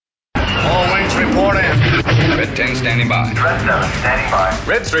report in. Red 10 standing by. Red 7 standing by.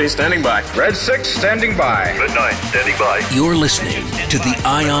 Red 3 standing by. Red 6 standing by. Red 9 standing by. You're listening to the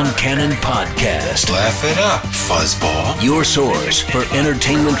Ion Cannon Podcast. Laugh it up, fuzzball. Your source for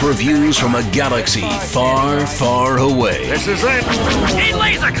entertainment reviews from a galaxy far, far away. This is it. Hey,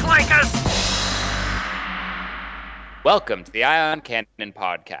 laser clankers! Welcome to the Ion Cannon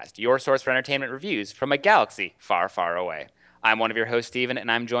Podcast, your source for entertainment reviews from a galaxy far, far away. I'm one of your hosts, Steven,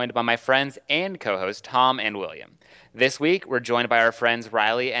 and I'm joined by my friends and co-hosts, Tom and William. This week, we're joined by our friends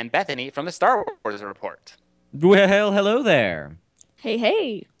Riley and Bethany from the Star Wars Report. Well, hello there. Hey,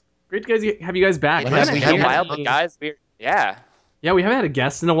 hey. Great to have you guys back. It's been a while, but guys, yeah, we haven't had a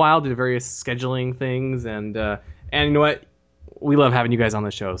guest in a while due to various scheduling things, and you know what? We love having you guys on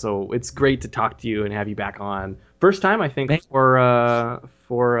the show, so it's great to talk to you and have you back on. First time, I think, for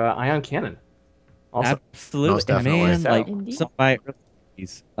Ion Cannon. Also. Absolutely, Most definitely. man. So. Like Indeed. some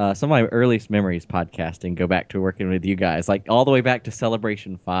of my earliest memories podcasting go back to working with you guys, like all the way back to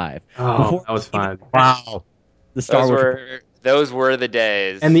Celebration 5. Oh, that was fun. Wow. The Star Wars. Those were the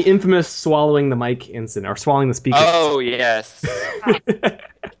days. And the infamous swallowing the mic incident, or swallowing the speaker. Oh, yes.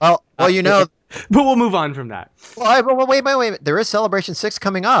 Well, you know. But we'll move on from that. Well, wait. There is Celebration 6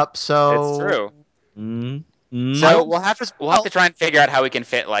 coming up, so. It's true. Mm-hmm. So we'll have to try and figure out how we can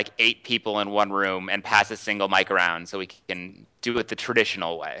fit like 8 people in one room and pass a single mic around so we can do it the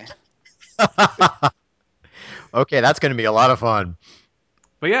traditional way. Okay, that's going to be a lot of fun.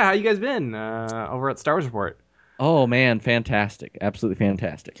 But yeah, how you guys been over at Star Wars Report? Oh man, fantastic! Absolutely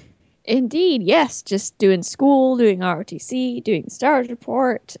fantastic. Indeed, yes. Just doing school, doing ROTC, doing Star Wars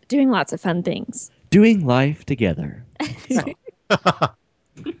Report, doing lots of fun things. Doing life together.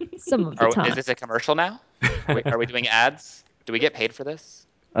 Some of the time. Is this a commercial now? Are we doing ads? Do we get paid for this?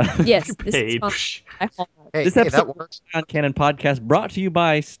 Yes, this is Paid. fun. Hey, This hey, episode that works. of the Ion Cannon Podcast brought to you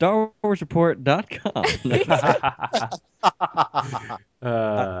by StarWarsReport.com.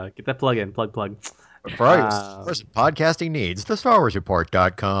 Get that plug in. Plug. For all your podcasting needs,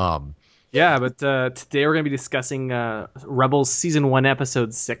 thestarwarsreport.com. Yeah, but today we're going to be discussing Rebels Season 1,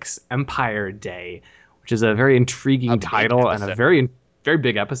 Episode 6, Empire Day, which is a very intriguing title and a very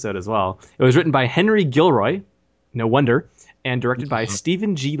big episode as well. It was written by Henry Gilroy, no wonder, and directed by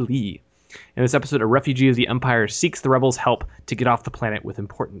Stephen G. Lee. In this episode, a refugee of the Empire seeks the Rebels' help to get off the planet with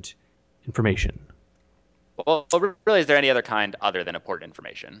important information. Well, really, is there any other kind other than important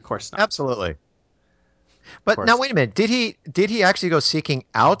information? Of course not. Absolutely. But now, wait a minute. Did he actually go seeking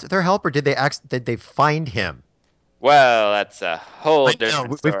out their help, or did they find him? Well, that's a whole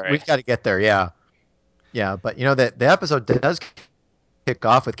different story. We've got to get there. Yeah. But you know that the episode does kick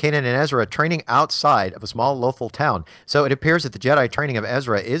off with Kanan and Ezra training outside of a small local town. So it appears that the Jedi training of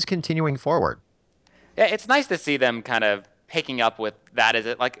Ezra is continuing forward. Yeah, it's nice to see them kind of picking up with that.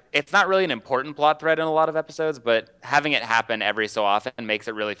 It's not really an important plot thread in a lot of episodes, but having it happen every so often makes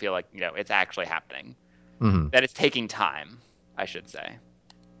it really feel like, it's actually happening. Mm-hmm. That it's taking time, I should say.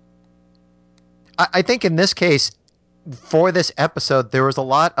 I think in this case, for this episode, there was a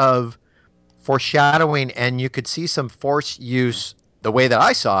lot of foreshadowing, and you could see some Force use the way that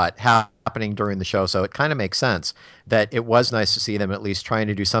I saw it happening during the show. So it kind of makes sense that it was nice to see them at least trying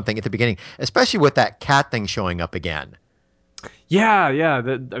to do something at the beginning, especially with that cat thing showing up again. Yeah.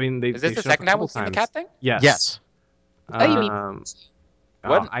 Is this the second time we've seen the cat thing? Yes. Oh, you mean...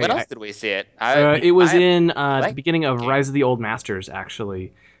 When else did we see it? It was in the beginning of Rise of the Old Masters,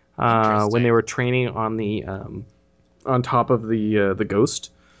 actually, when they were training on the on top of the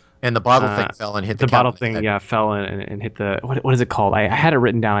Ghost. And the bottle thing fell and hit the bottle thing. Yeah, fell and hit the what is it called? I had it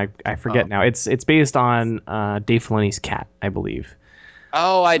written down. I forget now. It's based on Dave Filoni's cat, I believe.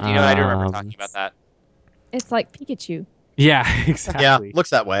 Oh, I do remember talking about that. It's like Pikachu. Yeah, exactly. Yeah,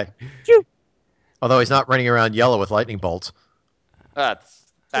 looks that way. Although he's not running around yellow with lightning bolts.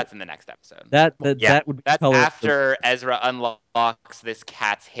 That's in the next episode. That would That's after Ezra unlocks this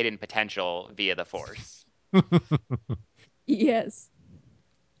cat's hidden potential via the Force. Yes.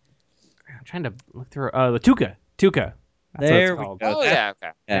 I'm trying to look through the Tuca. That's there what it's called. we go. Oh, yeah,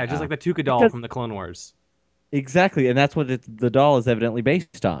 okay. Yeah, just like the Tuca doll from the Clone Wars. Exactly, and that's what the doll is evidently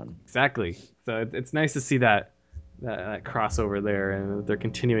based on. Exactly. So it's nice to see that crossover there, and they're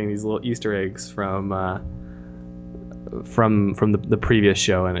continuing these little Easter eggs from the previous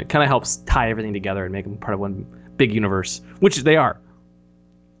show, and it kind of helps tie everything together and make them part of one big universe, which they are.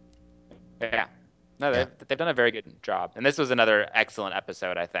 Yeah. No, they've done a very good job, and this was another excellent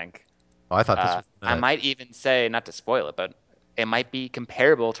episode, I think. Oh, I thought this was I might even say, not to spoil it, but it might be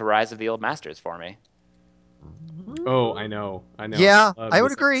comparable to Rise of the Old Masters for me. Oh, I know. Yeah, I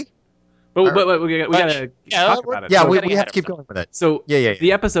would agree. But we gotta talk about it. Yeah, we have to keep going with it. So yeah.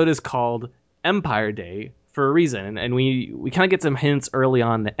 The episode is called Empire Day for a reason, and we kind of get some hints early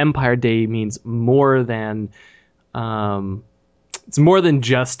on that Empire Day means more than it's more than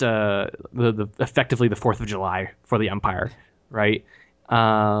just the effectively the 4th of July for the Empire, right?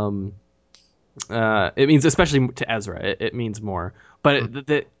 It means, especially to Ezra, it means more. But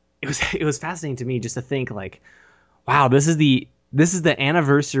it was fascinating to me just to think like, wow, this is the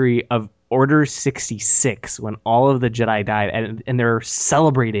anniversary of Order 66 when all of the Jedi died, and they're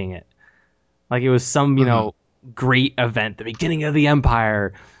celebrating it like it was some great event, the beginning of the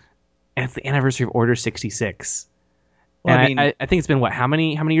Empire, and it's the anniversary of Order 66. Well, and I think it's been how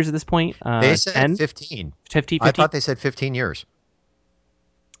many years at this point? They said 10? 15. 15. I thought they said 15 years.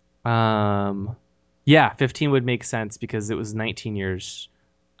 Yeah, 15 would make sense because it was 19 years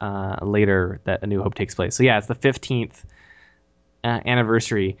later that A New Hope takes place. So yeah, it's the 15th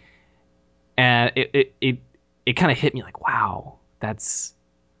anniversary, and it kind of hit me like, wow, that's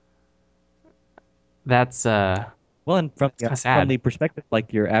well, and from the perspective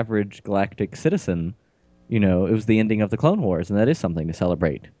like your average galactic citizen, it was the ending of the Clone Wars, and that is something to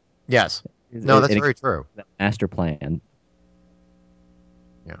celebrate. Yes. No, that's very true. Master plan.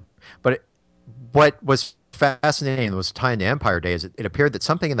 Yeah. But what was fascinating was tying to Empire Day is it appeared that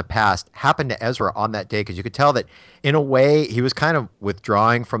something in the past happened to Ezra on that day, because you could tell that in a way he was kind of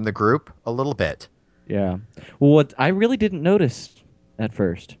withdrawing from the group a little bit. Yeah. Well, what I really didn't notice at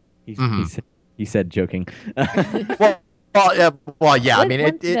first, he said joking. well, yeah. I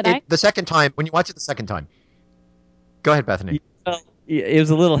mean, the second time, when you watch it the second time. Go ahead, Bethany. It was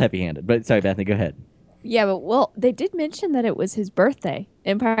a little heavy-handed, but sorry, Bethany, go ahead. Yeah, but they did mention that it was his birthday.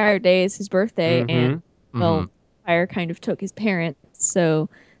 Empire Day is his birthday, and Empire kind of took his parents, so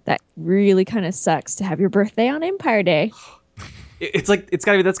that really kind of sucks to have your birthday on Empire Day. It's like that's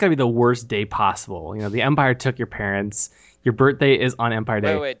gotta be the worst day possible. The Empire took your parents. Your birthday is on Empire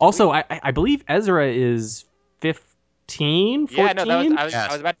Day. Wait, also, I believe Ezra is 15, 14? Yeah, no, I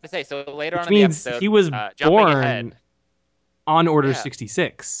was about to say. So later on in the episode, he was born ahead. on Order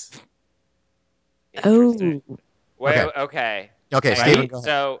 66. Oh. Wait, okay. Okay, Steven, go ahead.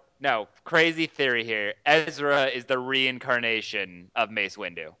 So, no, crazy theory here. Ezra is the reincarnation of Mace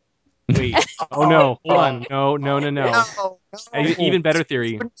Windu. Wait. Oh, no. Hold on. No. Even better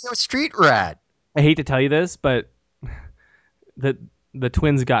theory. Street rat. I hate to tell you this, but the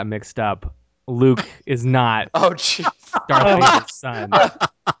twins got mixed up. Luke is not Darth Vader's son.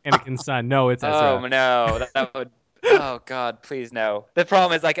 Anakin's son. No, it's Ezra. Oh, no. That would... Oh God! Please no. The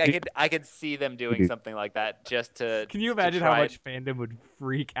problem is, like, I could see them doing something like that just to. Can you imagine how much fandom would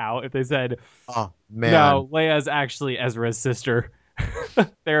freak out if they said, "Oh man, no, Leia's actually Ezra's sister.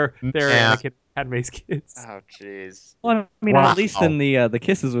 they're Anakin Padme's kids." Oh jeez. Well, I mean, at least then the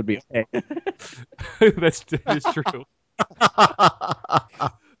kisses would be okay. That's true.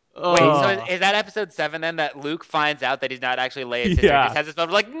 Wait, so is that episode 7 then that Luke finds out that he's not actually Leia's sister? Just has his phone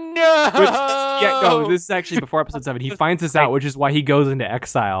like, no. This is actually before episode 7. He finds this out, which is why he goes into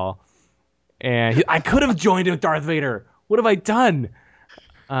exile. And I could have joined with Darth Vader. What have I done?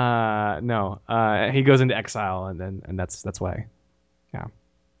 No. He goes into exile, and that's why. Yeah.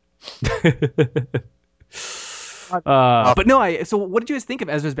 But no, so what did you guys think of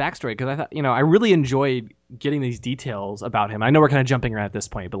Ezra's backstory? Because I thought, I really enjoyed getting these details about him. I know we're kind of jumping around at this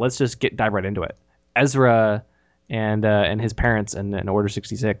point, but let's just dive right into it. Ezra and his parents and Order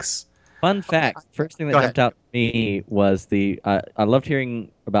 66. Fun fact: first thing that jumped out to me was I loved hearing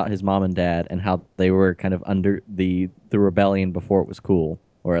about his mom and dad and how they were kind of under the rebellion before it was cool,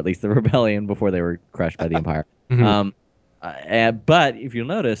 or at least the rebellion before they were crushed by the Empire. But if you'll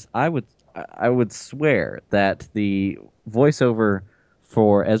notice, I would swear that the voiceover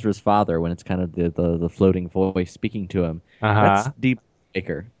for Ezra's father, when it's kind of the floating voice speaking to him, that's Deep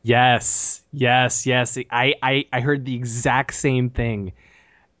Baker. Yes. I heard the exact same thing.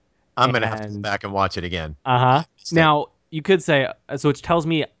 I'm gonna have to go back and watch it again. Now you could say so, which tells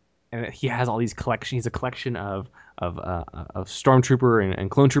me, and he has all these collections. He's a collection of stormtrooper and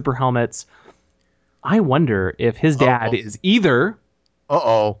clone trooper helmets. I wonder if his dad is either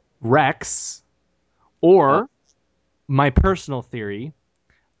Rex, or my personal theory.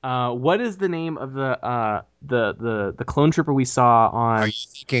 What is the name of the clone trooper we saw on? Are you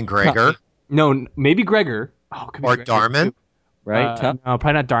thinking Gregor? No, maybe Gregor. Oh, could be or Gregor. Darman? Right? No,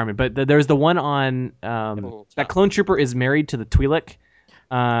 probably not Darman. But there's the one on that clone trooper is married to the Twi'lek.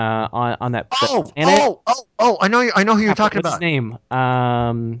 On that planet. I know who you're talking about. What's his name?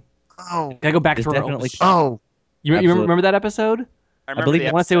 Gotta go back to definitely. You remember that episode? I believe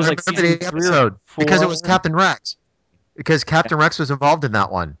I want to say it was like the episode because it was Captain Rex. Because Captain Rex was involved in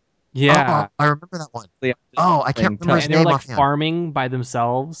that one. Yeah, I remember that one. Yeah, I can't remember his and they were name like offhand. farming by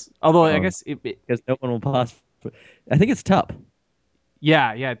themselves. Although I guess because no one will possibly. I think it's Tup.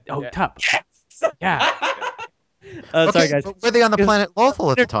 Yeah. Oh, Tup. Yes! Yeah. Okay, Sorry, guys. but were they on the planet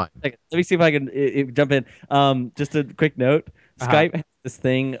Lothal at the time? Let me see if I can jump in. Just a quick note. Skype has this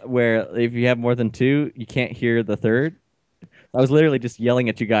thing where if you have more than two, you can't hear the third. I was literally just yelling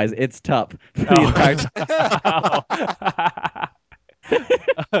at you guys. It's Tup for the entire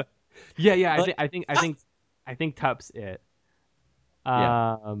time. Yeah. I think Tup's it.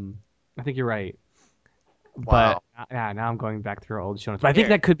 Yeah. I think you're right. Wow. But now I'm going back through old show notes. But I think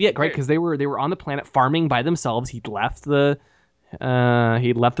that could be it, right? Because they were on the planet farming by themselves. He'd left the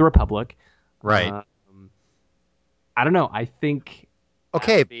Republic. Right. I don't know. I think.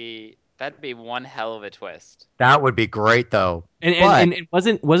 Okay. That'd be one hell of a twist. That would be great, though. And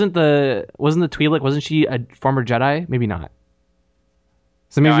wasn't the Twi'lek, wasn't she a former Jedi? Maybe not.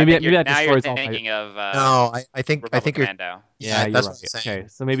 So maybe that now you're destroys thinking of no, I think Republic you're Mando. Yeah, you're that's right. what I'm saying. Okay,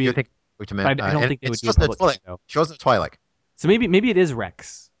 so maybe I don't think it would be a public Mando. She wasn't a Twi'lek. So maybe it is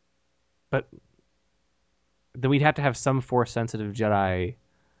Rex, but then we'd have to have some Force sensitive Jedi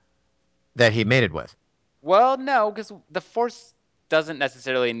that he mated with. Well, no, because the Force doesn't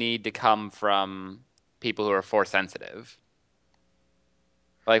necessarily need to come from people who are Force sensitive.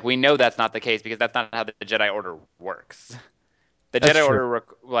 Like, we know that's not the case because that's not how the Jedi Order works. The Jedi Order,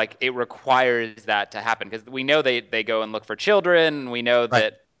 it requires that to happen because we know they go and look for children. We know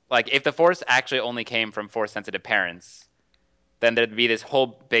that, if the Force actually only came from Force sensitive parents, then there'd be this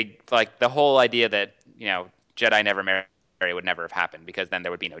whole big, the whole idea that, Jedi never marry would never have happened because then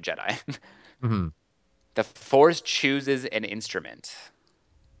there would be no Jedi. Mm-hmm. The Force chooses an instrument.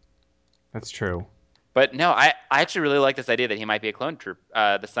 That's true. But no, I actually really like this idea that he might be a clone troop,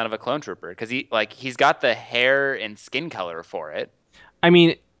 the son of a clone trooper, because he's got the hair and skin color for it. I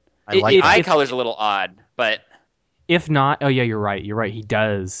mean, the eye color's a little odd, but if not, oh yeah, you're right. He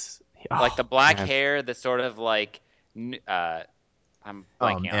does. The black hair, the sort of I'm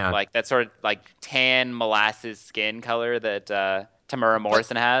blanking on that sort of tan molasses skin color that Tamura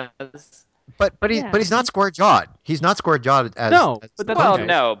Morrison has. But he's not square jawed. He's not square jawed as but that's okay.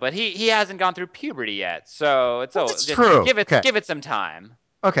 No, but he hasn't gone through puberty yet, so it's true. Give it some time.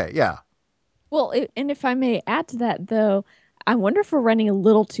 Okay, yeah. Well, and if I may add to that, though, I wonder if we're running a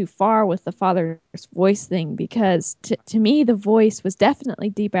little too far with the father's voice thing because to me the voice was definitely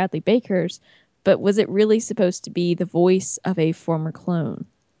D. Bradley Baker's, but was it really supposed to be the voice of a former clone?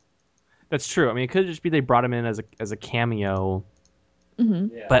 That's true. I mean, it could just be they brought him in as a cameo.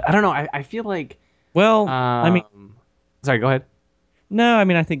 Mm-hmm. Yeah. But I don't know. I feel like. Well, sorry. Go ahead. No, I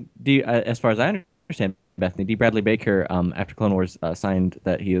mean, I think as far as I understand, Bethany, D. Bradley Baker, after Clone Wars, signed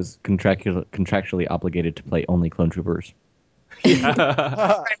that he is contractually obligated to play only clone troopers.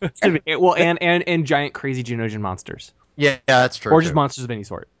 Yeah. Well, and giant crazy Geonosian monsters. Yeah, that's true. Or just monsters of any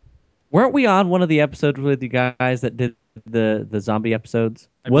sort. Weren't we on one of the episodes with you guys that did the zombie episodes?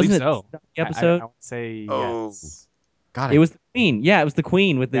 Wasn't it so? The episode? I would say yes. Got it. It was the Queen. Yeah, it was the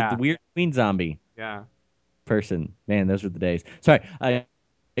Queen with the weird Queen zombie. Yeah. Person. Man, those were the days. Sorry.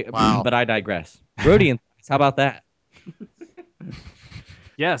 Wow. But I digress. Rodian, how about that?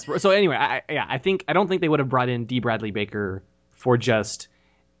 Yes. So anyway, I don't think they would have brought in D. Bradley Baker for just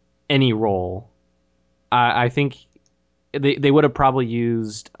any role. I think they would have probably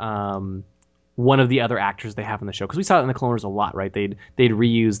used one of the other actors they have in the show because we saw it in the Clone Wars a lot, right? They'd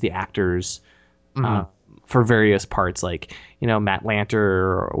reuse the actors for various parts, like Matt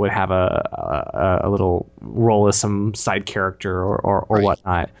Lanter would have a little role as some side character or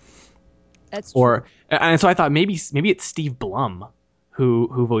whatnot. That's true. And so I thought maybe it's Steve Blum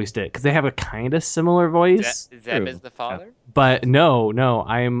who voiced it because they have a kind of similar voice. Zeb is the father, but no,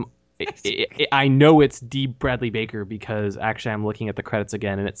 I know it's D. Bradley Baker because actually I'm looking at the credits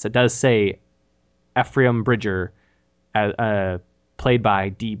again and it does say Ephraim Bridger, played by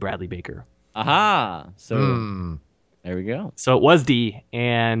D. Bradley Baker. Aha! So there we go. So it was D,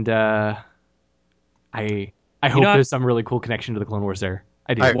 and I hope there's some really cool connection to the Clone Wars there.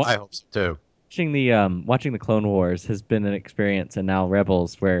 I do. I hope so too. Watching the Clone Wars has been an experience, and now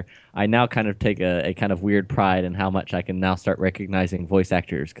Rebels, where I now kind of take a kind of weird pride in how much I can now start recognizing voice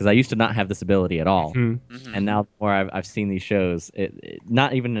actors because I used to not have this ability at all, and now the more I've seen these shows, it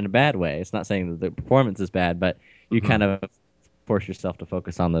not even in a bad way. It's not saying that the performance is bad, but you kind of force yourself to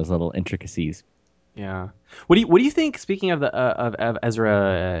focus on those little intricacies. Yeah. What do you think? Speaking of of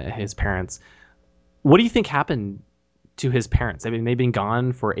Ezra, his parents, what do you think happened to his parents? I mean, they've been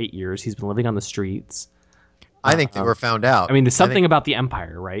gone for 8 years. He's been living on the streets. I think they were found out. I mean, there's something about the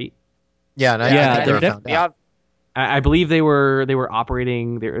Empire, right? Yeah, and I think they were found out. I believe they were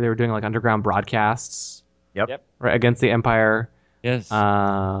operating. They were doing like underground broadcasts. Yep. Right, against the Empire. Yes.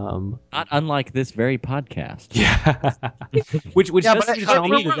 Not unlike this very podcast. Yeah. which does seem to tell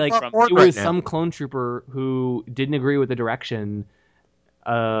me that like it was some clone trooper who didn't agree with the direction,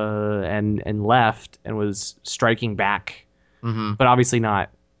 and left and was striking back, but obviously not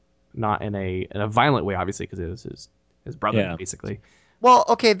in a violent way, obviously, because it was his brother basically. Well,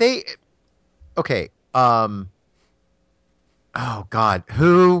 okay, oh God,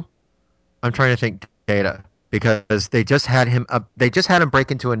 who? I'm trying to think. Data. Because they just had him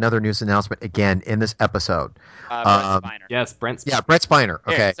break into another news announcement again in this episode. Brent Spiner. Yes, Brent Spiner. Yeah, Brent Spiner.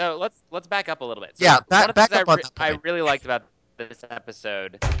 Okay. Here, so let's back up a little bit. So yeah, one of the back things up on that I point. really liked about this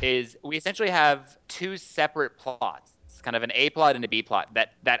episode is we essentially have two separate plots, kind of an A plot and a B plot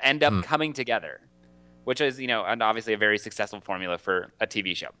that end up coming together, which is, and obviously a very successful formula for a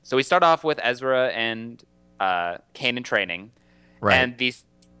TV show. So we start off with Ezra and Kanan training, right. And these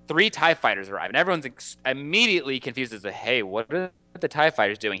 3 TIE fighters arrive, and everyone's immediately confused as to, hey, what are the TIE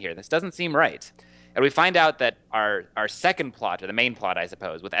fighters doing here? This doesn't seem right. And we find out that our second plot, or the main plot, I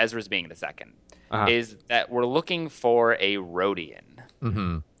suppose, with Ezra's being the second, is that we're looking for a Rodian.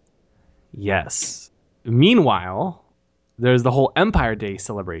 Mm-hmm. Yes. Meanwhile, there's the whole Empire Day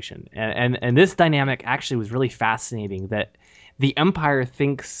celebration. And this dynamic actually was really fascinating, that the Empire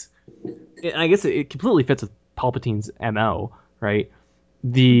thinks, and I guess it completely fits with Palpatine's MO, right?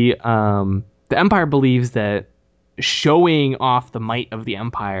 The Empire believes that showing off the might of the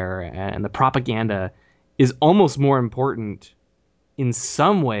Empire and the propaganda is almost more important in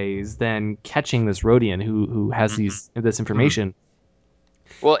some ways than catching this Rodian who has this information.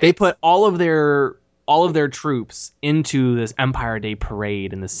 Well, they put all of their troops into this Empire Day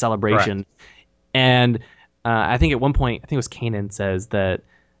parade and this celebration. Correct. And I think at one point, I think it was Kanan says that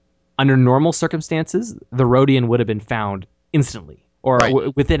under normal circumstances, the Rodian would have been found instantly or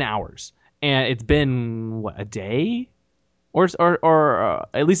within hours. And it's been a day, or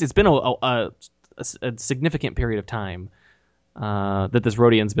at least it's been a significant period of time that this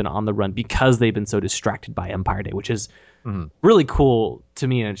Rodian's been on the run because they've been so distracted by Empire Day, which is really cool to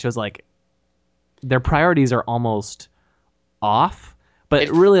me, and it shows like their priorities are almost off. But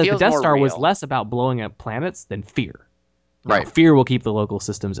really, the Death Star was less about blowing up planets than fear. Right. Fear will keep the local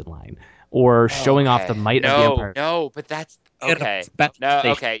systems in line, or showing off the might of the Empire. No, but that's okay. No,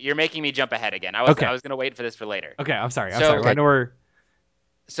 okay, you're making me jump ahead again. I was going to wait for this for later. Okay, I'm sorry. I know we're...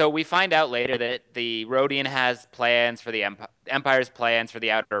 So we find out later that the Rodian has plans for the Empire's plans for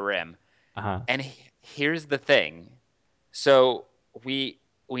the Outer Rim. And here's the thing. So we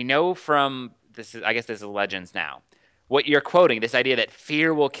know from this is, I guess this is Legends now. What you're quoting, this idea that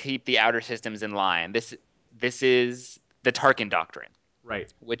fear will keep the outer systems in line. This is the Tarkin doctrine.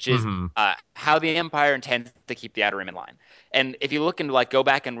 Right. Which is how the Empire intends to keep the Outer Rim in line. And if you look into go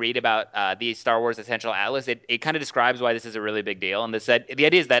back and read about the Star Wars Essential Atlas, it kind of describes why this is a really big deal. And the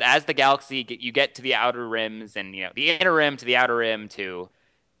idea is that as the galaxy, you get to the outer rims and the inner rim to the outer rim to,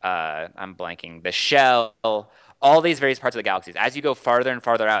 I'm blanking, the shell, all these various parts of the galaxies. As you go farther and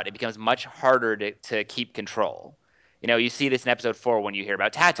farther out, it becomes much harder to keep control. You see this in Episode 4 when you hear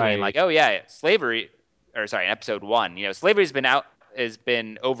about Tatooine, like, oh yeah, slavery, or sorry, in Episode 1, slavery's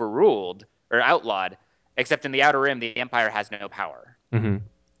been overruled or outlawed, except in the Outer Rim, the Empire has no power.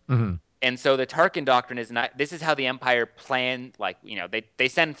 And so the Tarkin doctrine is not. This is how the Empire planned. They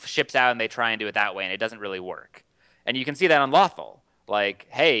send ships out and they try and do it that way, and it doesn't really work. And you can see that on Lothal. Like,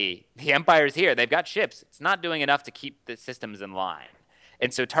 hey, the Empire's here. They've got ships. It's not doing enough to keep the systems in line.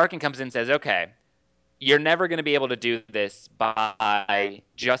 And so Tarkin comes in and says, okay, you're never going to be able to do this by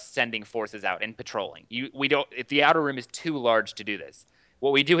just sending forces out and patrolling. If the Outer Rim is too large to do this.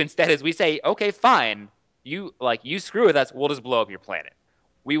 What we do instead is we say, okay, fine. You screw with us. We'll just blow up your planet.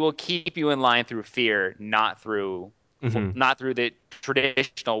 We will keep you in line through fear, not through the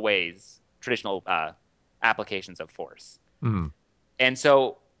traditional applications of force. And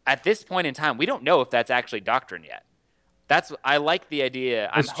so at this point in time, we don't know if that's actually doctrine yet. I like the idea.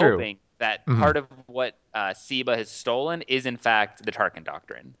 I'm hoping that part of what Seba has stolen is in fact the Tarkin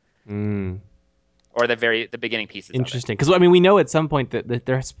doctrine, or the beginning pieces. Interesting, because we know at some point that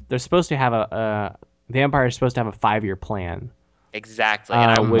they're supposed to have the Empire is supposed to have a 5-year plan. Exactly,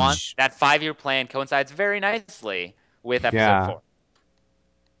 and I want that 5-year plan coincides very nicely with Episode 4.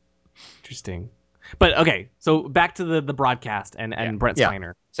 Interesting. But okay, so back to the broadcast and Brent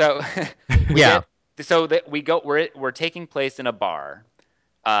Spiner. So we're taking place in a bar,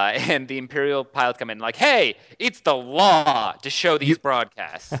 and the Imperial pilots come in like, "Hey, it's the law to show these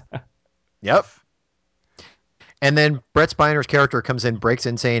broadcasts." Yep. And then Brett Spiner's character comes in, breaks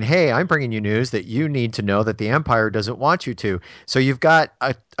in, saying, "Hey, I'm bringing you news that you need to know that the Empire doesn't want you to." So you've got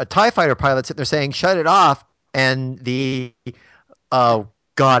a TIE fighter pilot sitting there saying, "Shut it off," and the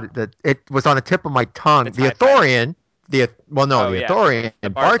God, that it was on the tip of my tongue. The Ithorian, the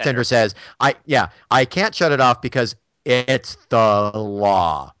Ithorian bartender says, I can't shut it off because it's the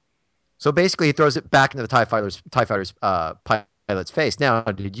law." So basically, he throws it back into the TIE fighter's pilot's face. Now,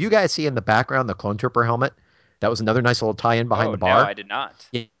 did you guys see in the background the clone trooper helmet? That was another nice little tie-in behind the bar. No, I did not.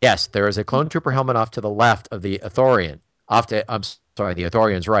 Yes, there is a clone trooper helmet off to the left of the Ithorian. The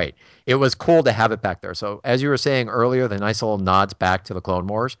Ithorian's right. It was cool to have it back there. So as you were saying earlier, the nice little nods back to the Clone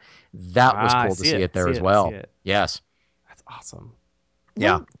Wars, that was cool to see it there as well. Yes. That's awesome.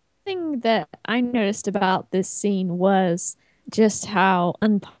 Yeah. One thing that I noticed about this scene was just how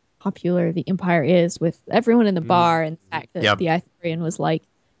unpopular the Empire is with everyone in the bar, and the fact that the Ithorian was like,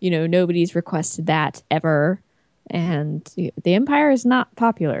 nobody's requested that ever. And the Empire is not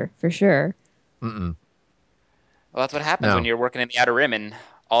popular, for sure. Mm-mm. Well, that's what happens when you're working in the Outer Rim and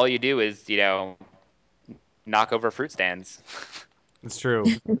all you do is, knock over fruit stands. It's true.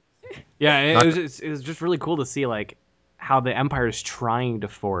 Yeah, it was just really cool to see like how the Empire is trying to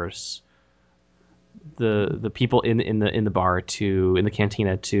force the people in the bar in the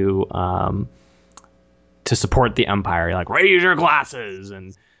cantina to support the Empire. Like, raise your glasses,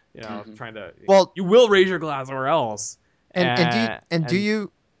 and trying to. Well, you will raise your glass or else. Do you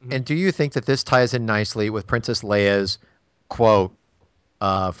think that this ties in nicely with Princess Leia's quote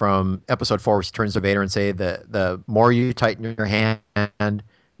from Episode 4, where she turns to Vader and say, "The more you tighten your hand,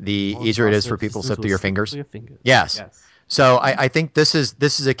 the easier it is for people to slip through your fingers." Yes. So I think this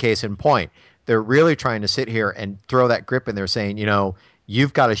is a case in point. They're really trying to sit here and throw that grip in there, saying,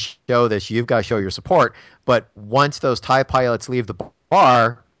 you've got to show this, you've got to show your support. But once those TIE pilots leave the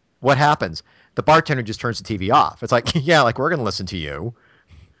bar, what happens? The bartender just turns the TV off. It's like, yeah, like we're going to listen to you.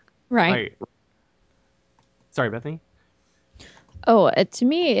 Right. Sorry, Bethany? Oh, to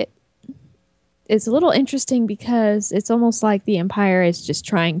me, it's a little interesting because it's almost like the Empire is just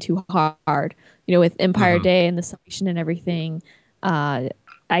trying too hard. With Empire Day and the celebration and everything, I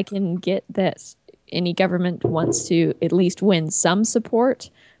can get that any government wants to at least win some support.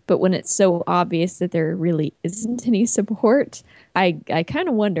 But when it's so obvious that there really isn't any support, I kind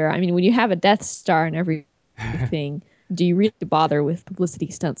of wonder. I mean, when you have a Death Star and everything, do you really bother with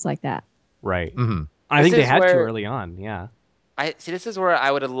publicity stunts like that? Right. Mm-hmm. I think they had to early on. Yeah. This is where I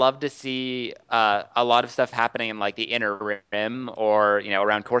would have loved to see a lot of stuff happening in like the Inner Rim or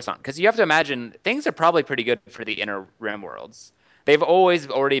around Coruscant, because you have to imagine things are probably pretty good for the Inner Rim worlds. They've always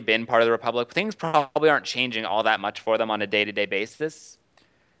already been part of the Republic. But things probably aren't changing all that much for them on a day-to-day basis.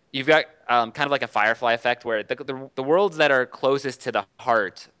 You've got kind of like a Firefly effect where the worlds that are closest to the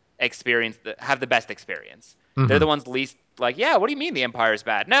heart have the best experience. Mm-hmm. They're the ones least like, yeah, what do you mean the Empire is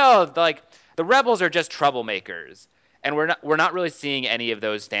bad? No, like the rebels are just troublemakers. And we're not really seeing any of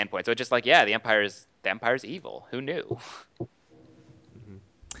those standpoints. So it's just like, yeah, the Empire's evil. Who knew?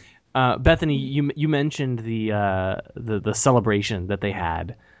 Bethany, you mentioned the celebration that they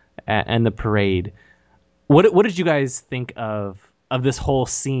had and the parade. What did you guys think of this whole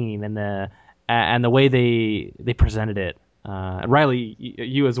scene and the way they presented it? Riley,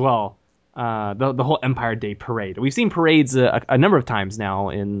 you as well. The whole Empire Day parade. We've seen parades a number of times now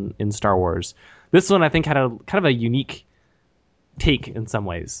in Star Wars. This one, I think, had a kind of a unique take in some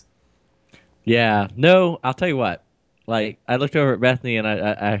ways. Yeah. No, I'll tell you what. Like, I looked over at Bethany and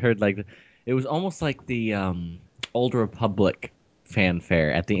I heard like it was almost like the Old Republic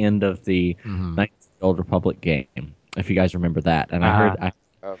fanfare at the end of the Old Republic game, if you guys remember that. And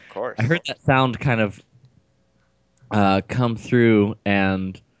of course, I heard that sound kind of come through,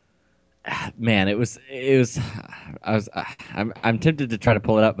 and man, I'm tempted to try to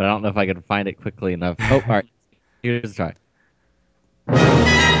pull it up, but I don't know if I can find it quickly enough. Oh, all right, here's a try.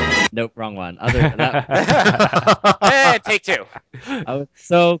 Nope, wrong one. Hey, take two. I was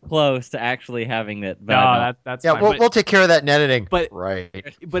so close to actually having it. But that's yeah. Fine. We'll take care of that in editing. But right.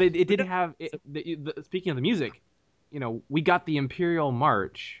 But it did have. Speaking of the music, we got the Imperial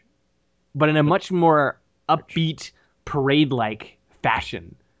March, but in a much more upbeat, parade-like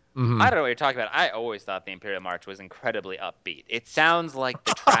fashion. Mm-hmm. I don't know what you're talking about. I always thought the Imperial March was incredibly upbeat. It sounds like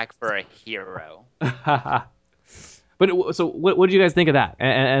the track for a hero. But so, what did you guys think of that,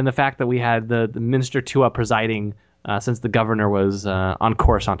 and the fact that we had the Minister Tua presiding since the governor was on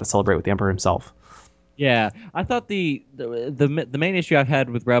Coruscant to celebrate with the Emperor himself? Yeah, I thought the main issue I've had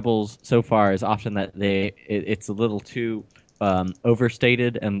with Rebels so far is often that it's a little too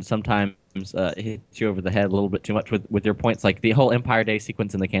overstated and sometimes hits you over the head a little bit too much with your points, like the whole Empire Day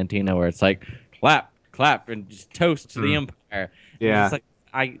sequence in the cantina where it's like clap, clap and just toast to the Empire. Yeah, it's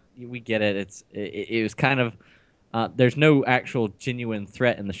like we get it. It was kind of there's no actual genuine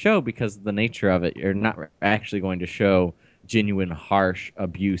threat in the show because of the nature of it. You're not actually going to show genuine harsh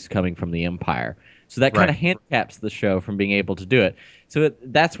abuse coming from the Empire. So that kind of handicaps the show from being able to do it. So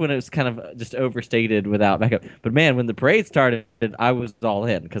that's when it was kind of just overstated without backup. But man, when the parade started, I was all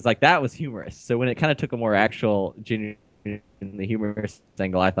in because like that was humorous. So when it kind of took a more actual genuine in the humorous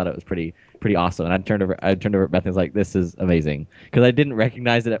angle, I thought it was pretty awesome. And I turned over at Beth and was like, "This is amazing," because I didn't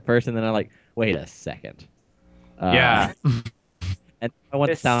recognize it at first, and then I'm like, "Wait a second." Yeah. And I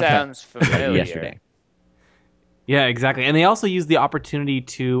want This the soundtrack sounds familiar. yesterday. Yeah, exactly. And they also used the opportunity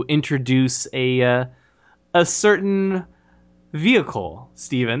to introduce a certain vehicle,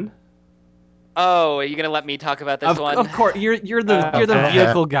 Steven. Oh, are you gonna let me talk about this one? Of course, you're the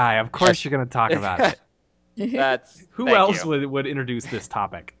vehicle guy. Of course, you're gonna talk about it. That's Who else would introduce this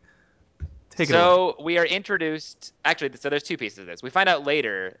topic? Take it away. So we are introduced. Actually, so there's two pieces of this. We find out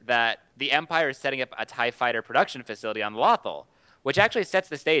later that the Empire is setting up a TIE fighter production facility on Lothal, which actually sets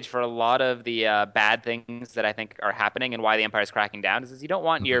the stage for a lot of the bad things that I think are happening and why the Empire is cracking down. Is you don't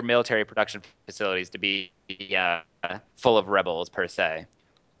want your military production facilities to be full of rebels per se.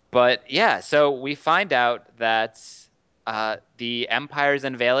 But yeah, so we find out that the Empire is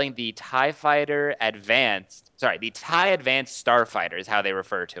unveiling the TIE Fighter Advanced. Sorry, the TIE Advanced Starfighter is how they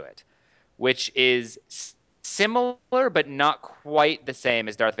refer to it, which is similar but not quite the same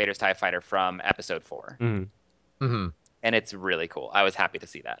as Darth Vader's TIE Fighter from Episode 4. And it's really cool. I was happy to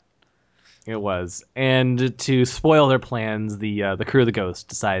see that. It was. And to spoil their plans, the crew of the Ghost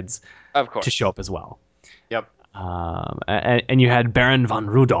decides to show up as well. Yep. And you had Baron von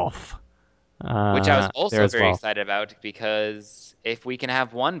Rudolph. Which I was also very well. excited about because if we can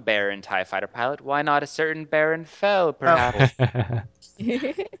have one Baron TIE Fighter pilot, why not a certain Baron Fell, perhaps?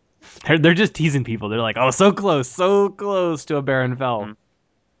 They're just teasing people. They're like, oh, so close to a Baron Fell.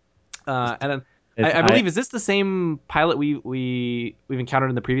 And then I believe, is this the same pilot we've encountered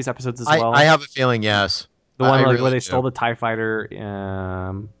in the previous episodes as well? I have a feeling, yes. The one where they stole the TIE fighter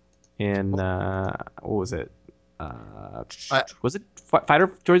in what was it? Was it Fighter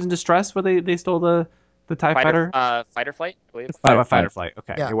Droids in Distress where they stole the TIE fighter? Fighter Flight, I believe. Fighter Flight.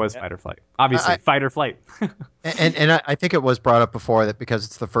 Okay, yeah. It was Fighter Flight. Obviously, Fighter Flight. and I think it was brought up before that because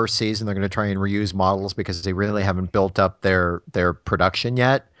it's the first season, they're going to try and reuse models because they really haven't built up their production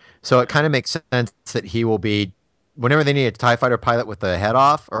yet. So it kind of makes sense that he will be, whenever they need a TIE fighter pilot with the head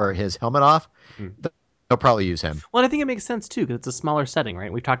off or his helmet off, they'll probably use him. Well, and I think it makes sense too because it's a smaller setting,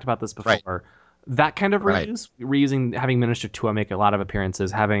 right? We've talked about this before. Right. That kind of reuse, having Minister Tua make a lot of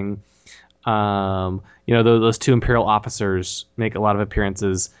appearances, having those two Imperial officers make a lot of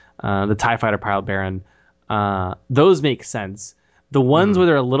appearances, the TIE fighter pilot Baron, those make sense. The ones where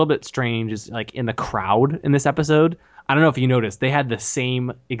they're a little bit strange is like in the crowd in this episode. I don't know if you noticed, they had the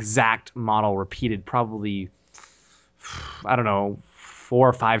same exact model repeated probably, I don't know, 4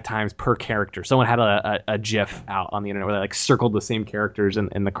 or 5 times per character. Someone had a GIF out on the internet where they like circled the same characters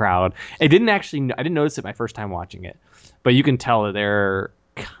in the crowd. I didn't notice it my first time watching it, but you can tell that they're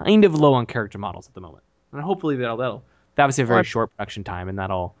kind of low on character models at the moment. And hopefully that'll obviously a very short production time, and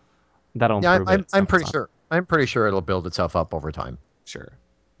that'll improve it. I'm pretty sure. I'm pretty sure it'll build itself up over time. Sure.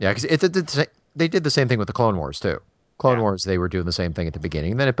 Yeah, because they did the same thing with the Clone Wars too. Clone Wars, they were doing the same thing at the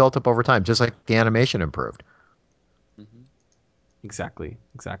beginning, and then it built up over time, just like the animation improved. Exactly.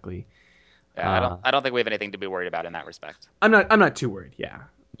 Yeah, I don't think we have anything to be worried about in that respect. I'm not too worried. Yeah.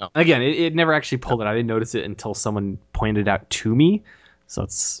 No. Again, it never actually pulled it. I didn't notice it until someone pointed it out to me, so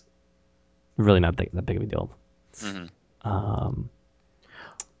it's really not that big of a deal.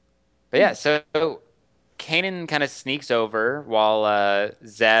 But yeah, so Kanan kind of sneaks over while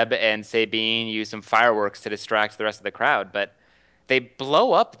Zeb and Sabine use some fireworks to distract the rest of the crowd, but they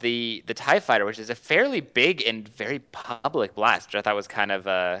blow up the TIE fighter, which is a fairly big and very public blast, which I thought was kind of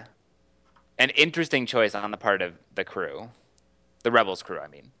an interesting choice on the part of the crew, the Rebels crew. I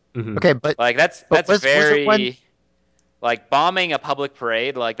mean, okay, but like that's very like bombing a public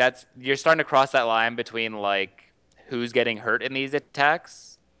parade. Like you're starting to cross that line between like who's getting hurt in these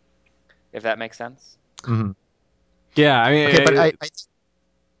attacks, if that makes sense. Yeah, I mean, okay, but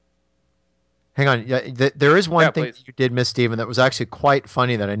hang on. Yeah, there is one thing that you did miss, Steven, that was actually quite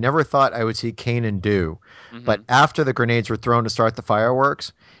funny that I never thought I would see Kanan do. But after the grenades were thrown to start the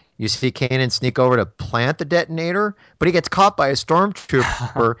fireworks, you see Kanan sneak over to plant the detonator, but he gets caught by a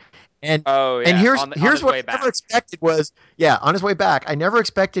stormtrooper. And here's what I never expected was, on his way back, I never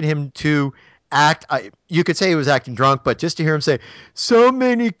expected him to act. You could say he was acting drunk, but just to hear him say, "So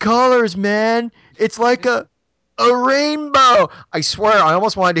many colors, man! It's like a rainbow." I swear, I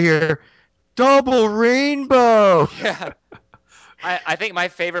almost wanted to hear, double rainbow. Yeah. I think my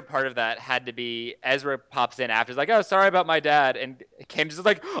favorite part of that had to be Ezra pops in after. He's like, "Oh, sorry about my dad," and Kanan's just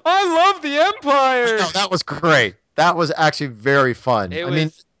like, "I love the Empire." No, that was great. That was actually very fun. It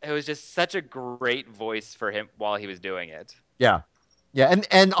was just such a great voice for him while he was doing it. Yeah,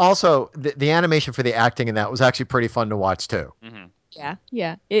 and also the animation for the acting in that was actually pretty fun to watch too. Mm-hmm.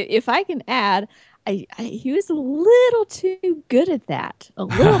 Yeah. If I can add, he was a little too good at that. A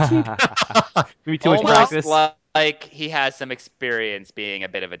little too. Maybe too much Almost practice. like he has some experience being a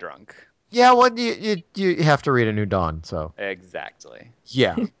bit of a drunk. Yeah, well, you have to read A New Dawn, so Exactly.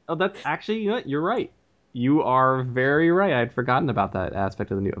 yeah. Oh, that's actually, you know what? You're right. You are very right. I'd forgotten about that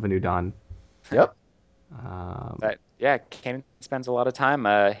aspect of A New Dawn. Yep. But yeah, Kanan spends a lot of time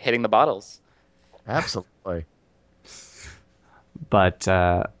hitting the bottles. Absolutely. But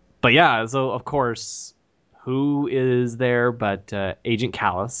yeah, so of course, who is there but Agent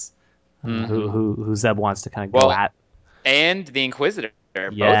Callus, who Zeb wants to kind of go at, and the Inquisitor.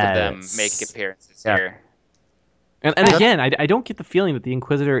 Yes. Both of them make appearances here. And again, I don't get the feeling that the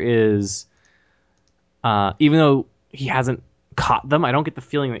Inquisitor is, even though he hasn't caught them, I don't get the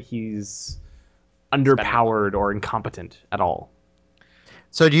feeling that he's underpowered or incompetent at all.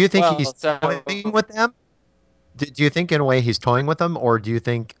 So do you think he's toying with them? Do you think in a way he's toying with them, or do you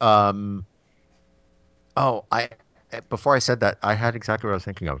think? Before I said that, I had exactly what I was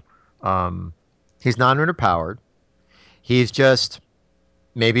thinking of. He's not underpowered. He's just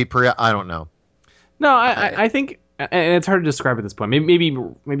maybe I don't know. No, I think, and it's hard to describe at this point. Maybe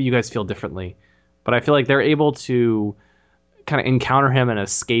you guys feel differently, but I feel like they're able to kind of encounter him and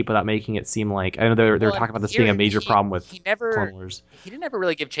escape without making it seem like, I know they're talking about this being a major problem with Clone Wars. He didn't ever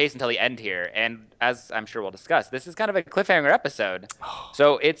really give chase until the end here, and as I'm sure we'll discuss, this is kind of a cliffhanger episode.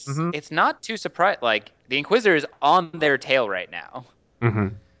 So it's not too surprised. Like the Inquisitor is on their tail right now.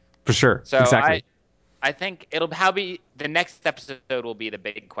 Mm-hmm. For sure. So exactly. I think the next episode will be the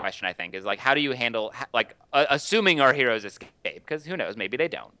big question. I think is like, how do you handle assuming our heroes escape, because who knows, maybe they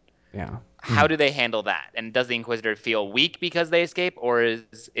don't. Yeah. How do they handle that? And does the Inquisitor feel weak because they escape, or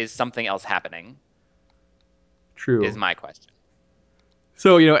is something else happening? True. Is my question.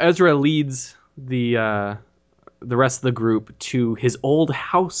 So, Ezra leads the rest of the group to his old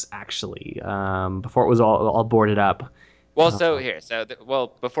house, actually, before it was all boarded up. Well,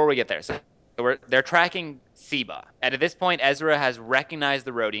 before we get there, they're tracking Seba, and at this point, Ezra has recognized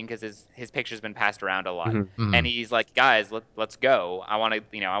the Rodian because his picture's been passed around a lot, and he's like, "Guys, let's go. I want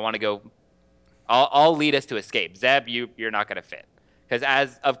to go. I'll lead us to escape. Zeb, you're not gonna fit,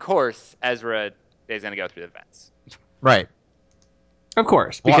 because of course Ezra is gonna go through the vents. Right. Of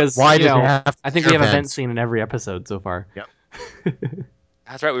course, because why does it have I think we have a vent scene in every episode so far. Yep.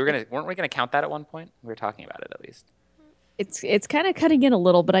 That's right. Weren't we gonna count that at one point? We were talking about it at least. It's kind of cutting in a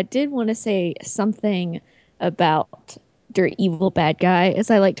little, but I did want to say something about their evil bad guy,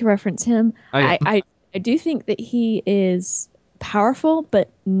 as I like to reference him. Oh, yeah. I do think that he is powerful, but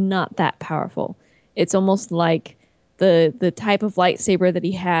not that powerful. It's almost like the type of lightsaber that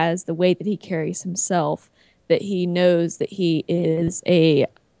he has, the way that he carries himself, that he knows that he is a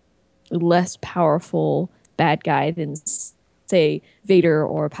less powerful bad guy than, say, Vader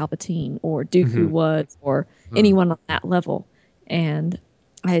or Palpatine or Dooku was, or anyone on that level. And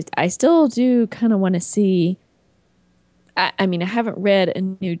I still do kind of want to see. I mean, I haven't read A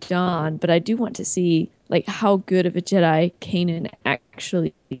New Dawn, but I do want to see like how good of a Jedi Kanan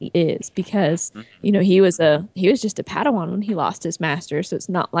actually is, because he was just a Padawan when he lost his master, so it's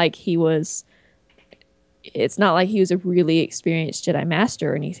not like he was a really experienced Jedi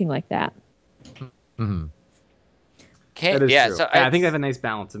master or anything like that. Mm-hmm. That is true. So I think I have a nice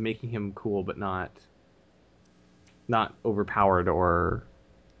balance of making him cool, but not overpowered or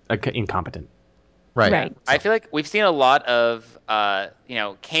incompetent. Right. I feel like we've seen a lot of,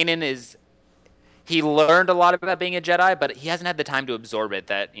 Kanan he learned a lot about being a Jedi, but he hasn't had the time to absorb it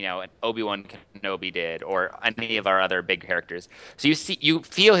that, Obi-Wan Kenobi did, or any of our other big characters. So you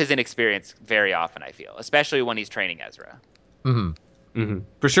feel his inexperience very often, I feel, especially when he's training Ezra.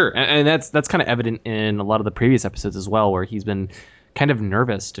 For sure. And that's kind of evident in a lot of the previous episodes as well, where he's been kind of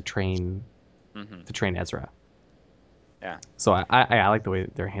nervous to train Ezra. Yeah. So I like the way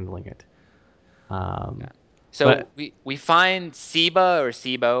they're handling it. So we find Seba or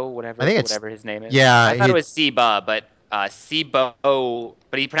Sibo, whatever his name is. Yeah, I thought it was Seba, but Sibo,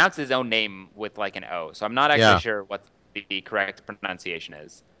 but he pronounced his own name with like an O. So I'm not actually sure what the correct pronunciation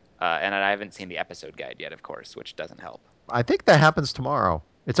is. And I haven't seen the episode guide yet, of course, which doesn't help. I think that happens tomorrow.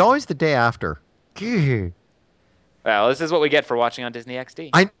 It's always the day after. Well, this is what we get for watching on Disney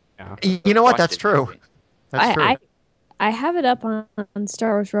XD. You know what? That's true. That's true. I have it up on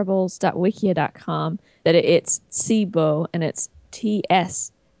StarWarsRebels.wikia.com that it's Seebo and it's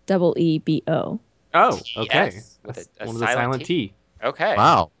TSEEBO. Oh, okay. TS with That's a one of the silent T. Okay.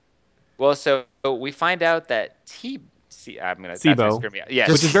 Wow. Well, so we find out that I'm gonna that's gonna Seebo, screw me up. Yes.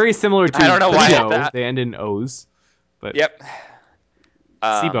 which is very similar to I don't know why Speedo. They end in O's. But Yep.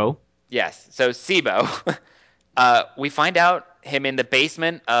 Seebo. Yes. So Seebo, we find out him in the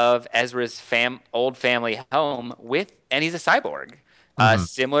basement of Ezra's old family home and he's a cyborg,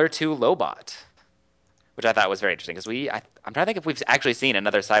 similar to Lobot, which I thought was very interesting because I'm trying to think if we've actually seen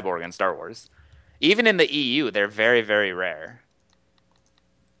another cyborg in Star Wars. Even in the EU, they're very, very rare.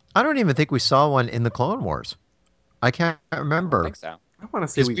 I don't even think we saw one in the Clone Wars. I can't remember. I think so. I want to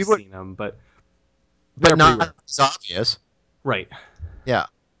say we've seen them, but not as obvious. Right. Yeah.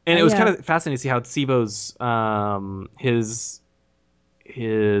 And it was kind of fascinating to see how Seebo's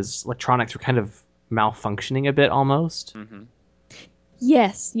his electronics were kind of malfunctioning a bit almost. Mm-hmm.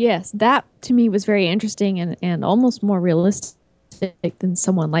 Yes. That to me was very interesting and almost more realistic than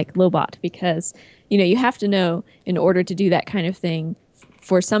someone like Lobot because, you have to know in order to do that kind of thing,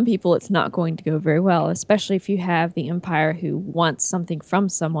 for some people it's not going to go very well, especially if you have the Empire who wants something from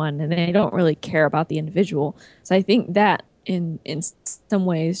someone and they don't really care about the individual. So I think that in some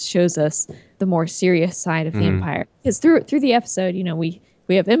ways shows us the more serious side of the Empire. Because through the episode, we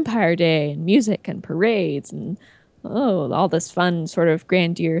have Empire Day and music and parades and all this fun sort of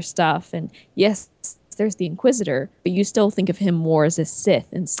grandeur stuff. And yes, there's the Inquisitor, but you still think of him more as a Sith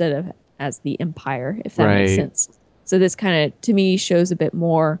instead of as the Empire, if that makes sense. So this kind of, to me, shows a bit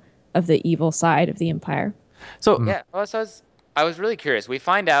more of the evil side of the Empire. So yeah, well, so I was really curious. We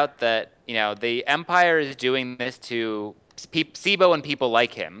find out that the Empire is doing this to Seebo and people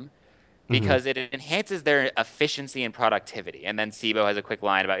like him because it enhances their efficiency and productivity. And then Seebo has a quick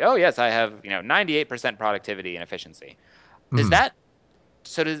line about, "Oh yes, I have 98% productivity and efficiency." Does that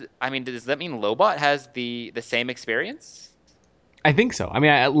does that mean Lobot has the same experience? I think so. I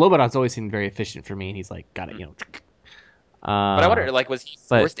mean, Lobot's always seemed very efficient for me, and he's like got it, but I wonder, was he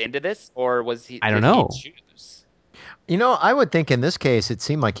forced into this, or was he? I don't know. He choose? I would think in this case it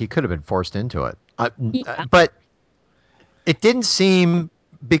seemed like he could have been forced into it, but it didn't seem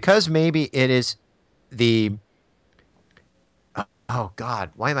because maybe it is the. Oh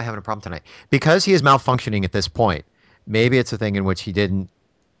God, why am I having a problem tonight? Because he is malfunctioning at this point. Maybe it's a thing in which he didn't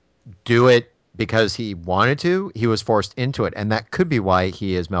do it because he wanted to. He was forced into it, and that could be why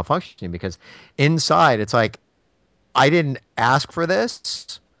he is malfunctioning. Because inside, it's like I didn't ask for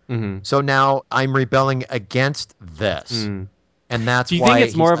this, so now I'm rebelling against this, and that's why. Do you think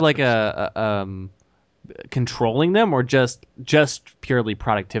it's more of like a controlling them, or just purely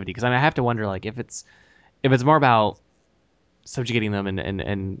productivity? Because I have to wonder, like, if it's more about subjugating them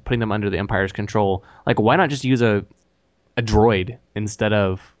and putting them under the Empire's control, like, why not just use a droid instead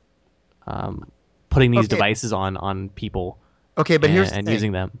of putting these devices on people? Okay, but here's and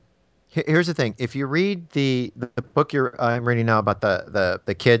using them. Here's the thing: if you read the book I'm reading now about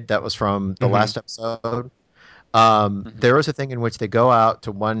the kid that was from the last episode, there was a thing in which they go out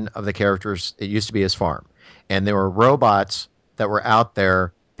to one of the characters. It used to be his farm, and there were robots that were out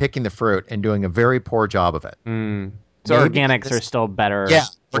there picking the fruit and doing a very poor job of it. So organics are still better. Yeah,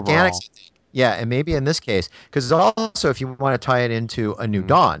 overall. organics. Yeah, and maybe in this case, because also if you want to tie it into A New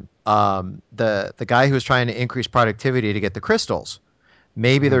Dawn, the guy who was trying to increase productivity to get the crystals,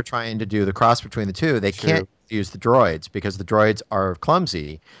 maybe they're trying to do the cross between the two. They can't use the droids because the droids are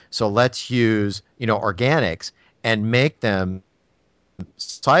clumsy. So let's use organics and make them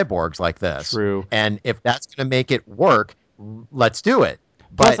cyborgs like this. True. And if that's going to make it work, let's do it.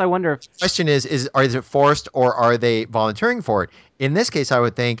 Plus, I wonder if the question is it forced or are they volunteering for it? In this case, I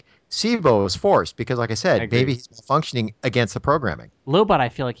would think Seebo is forced because, like I said, maybe he's functioning against the programming. Lobot, I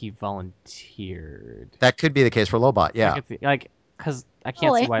feel like he volunteered. That could be the case for Lobot, yeah. Because I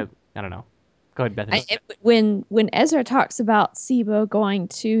can't see why. I don't know. Go ahead, Bethany. When Ezra talks about Seebo going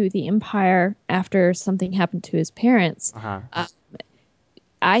to the Empire after something happened to his parents,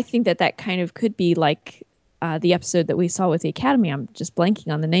 I think that kind of could be like the episode that we saw with the Academy. I'm just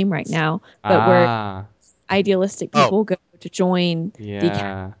blanking on the name right now, but where idealistic people go to join the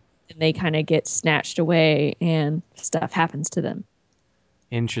Academy and they kind of get snatched away and stuff happens to them.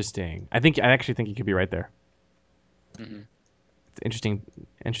 Interesting. I actually think you could be right there. It's interesting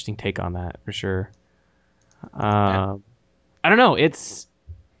take on that for sure. I don't know. It's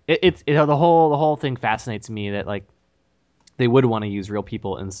the whole thing fascinates me that like they would want to use real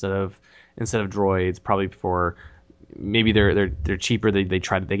people instead of droids, probably for maybe they're cheaper. They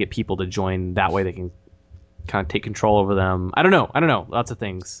get people to join that way. They can kind of take control over them. I don't know. Lots of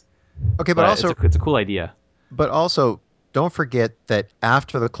things. Okay, but also it's a cool idea. But also, don't forget that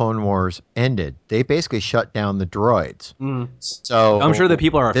after the Clone Wars ended, they basically shut down the droids. So I'm sure that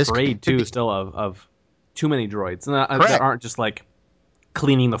people are this afraid could too, be- still of too many droids, and that Correct. aren't just like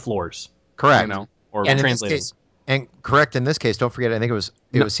cleaning the floors, Correct. you know, or and translating. in this case, don't forget, I think it was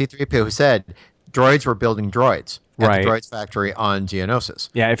C-3PO who said droids were building droids at Right. the droids factory on Geonosis.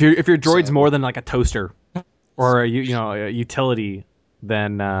 Yeah, if your droid's more than like a toaster or a utility,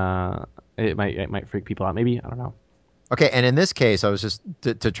 then it might freak people out. Maybe, I don't know. Okay, and in this case, I was just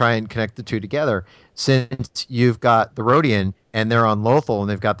to try and connect the two together. Since you've got the Rodian and they're on Lothal and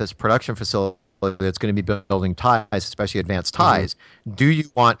they've got this production facility that's going to be building TIEs, especially advanced TIEs, do you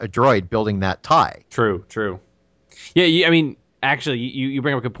want a droid building that TIE? True. Yeah, I mean, actually, you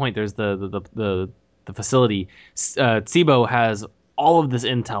bring up a good point. There's the facility. Tsibo has all of this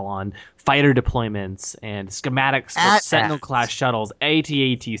intel on fighter deployments and schematics for Sentinel-class shuttles,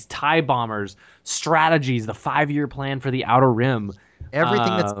 AT-ATs, TIE bombers, strategies, the 5-year plan for the Outer Rim.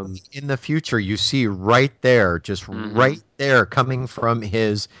 Everything that's in the future, you see right there, just right there, coming from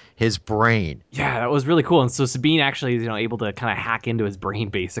his brain. Yeah, that was really cool. And so Sabine actually is able to kind of hack into his brain,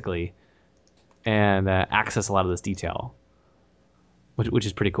 basically, and access a lot of this detail, which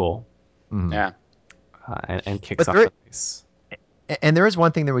is pretty cool. Yeah. And kicks off the race. And there is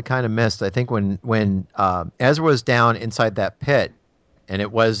one thing that we kind of missed. I think when Ezra was down inside that pit, and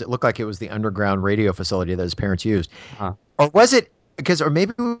it looked like it was the underground radio facility that his parents used, or was it? Or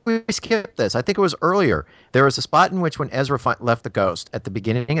maybe we skipped this. I think it was earlier. There was a spot in which when Ezra left the Ghost at the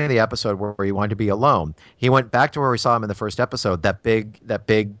beginning of the episode where he wanted to be alone, he went back to where we saw him in the first episode. That big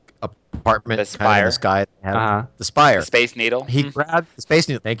apartment, the Spire, in the sky, the Spire, the Space Needle. He grabbed the Space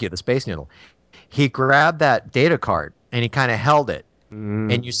Needle. Thank you, the Space Needle. He grabbed that data card and he kind of held it.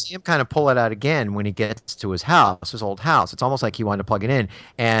 And you see him kind of pull it out again when he gets to his house, his old house. It's almost like he wanted to plug it in.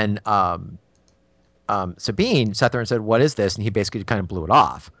 And Sabine sat there and said, "What is this?" And he basically kind of blew it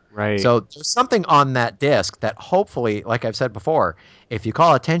off. Right. So there's something on that disc that hopefully, like I've said before, if you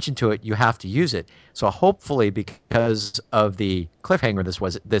call attention to it, you have to use it. So hopefully, because of the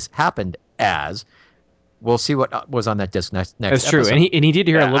cliffhanger this happened as, we'll see what was on that disc next That's episode. true. And he did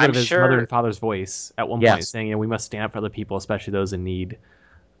hear a little bit of his sure. mother and father's voice at one point, saying, we must stand up for other people, especially those in need.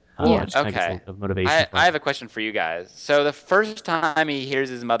 Okay. Of motivation I have a question for you guys. So the first time he hears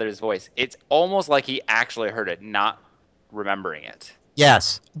his mother's voice, it's almost like he actually heard it, not remembering it.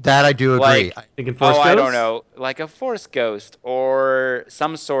 Yes, that I do agree. Thinking Force Ghost? I don't know, like a Force Ghost or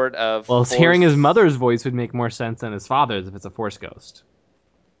some sort of. Well, hearing his mother's voice would make more sense than his father's if it's a Force Ghost.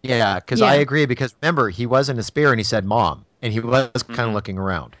 Yeah, because I agree. Because remember, he was in a spear and he said "mom," and he was kind of looking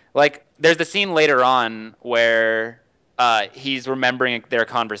around. Like, there's the scene later on where he's remembering their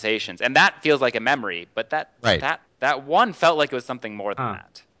conversations, and that feels like a memory. But that one felt like it was something more than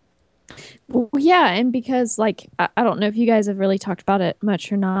that. Well, yeah, and because I don't know if you guys have really talked about it much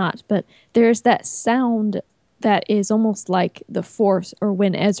or not, but there's that sound that is almost like the Force, or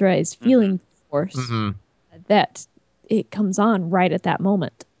when Ezra is feeling the Force, that it comes on right at that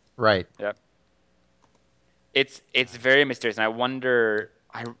moment. Right. Yep. It's very mysterious, and I wonder.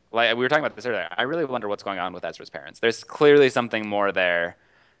 We were talking about this earlier. I really wonder what's going on with Ezra's parents. There's clearly something more there.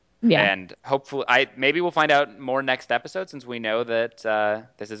 Yeah. And hopefully, maybe we'll find out more next episode, since we know that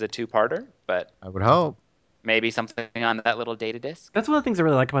this is a 2-parter. But I would hope maybe something on that little data disc. That's one of the things I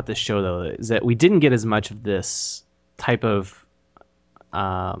really like about this show, though, is that we didn't get as much of this type of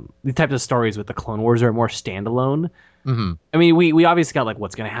these types of stories with the Clone Wars are more standalone. I mean, we obviously got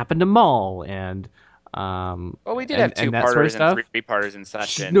what's going to happen to Maul and. Well, we did have 2-parters and 3-parters and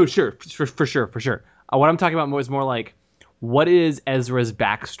such. No, sure, for sure. What I'm talking about is more like, what is Ezra's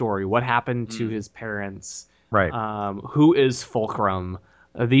backstory? What happened to his parents? Right. Who is Fulcrum?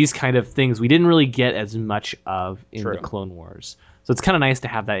 These kind of things we didn't really get as much of in the Clone Wars. So it's kind of nice to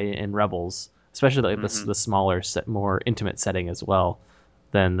have that in Rebels, especially the smaller, more intimate setting as well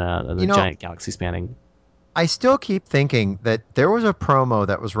than the giant galaxy spanning. I still keep thinking that there was a promo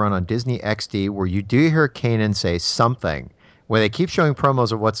that was run on Disney XD where you do hear Kanan say something, where they keep showing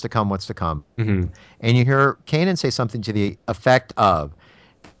promos of what's to come, and you hear Kanan say something to the effect of,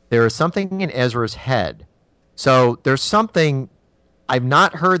 there is something in Ezra's head. So there's something, I've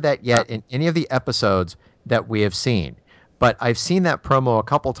not heard that yet in any of the episodes that we have seen, but I've seen that promo a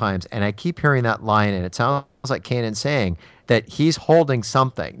couple times, and I keep hearing that line, and it sounds like Kanan saying that he's holding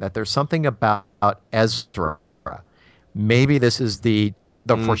something, that there's something about Ezra. Maybe this is the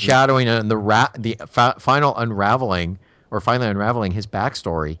foreshadowing and the final unraveling, or finally unraveling his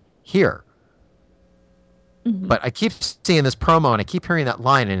backstory here. But I keep seeing this promo and I keep hearing that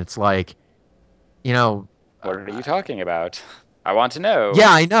line, and it's like, what are you talking about? I want to know. Yeah,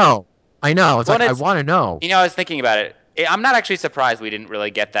 I know. It's I want to know. I was thinking about it. I'm not actually surprised we didn't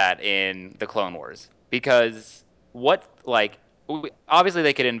really get that in the Clone Wars because obviously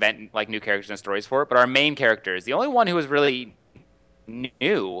they could invent like new characters and stories for it, but our main characters, the only one who was really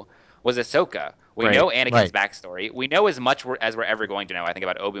new was Ahsoka. We know Anakin's backstory. We know as much as we're ever going to know, I think,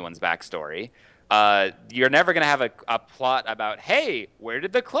 about Obi-Wan's backstory. You're never going to have a plot about, hey, where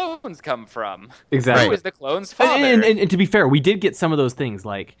did the clones come from? Exactly. Who is the clone's father? And to be fair, we did get some of those things,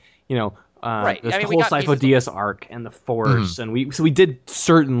 like, the whole Sifo Dyas arc and the Force, and we did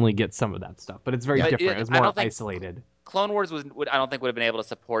certainly get some of that stuff, but it's very different. It was more isolated. Clone Wars I don't think would have been able to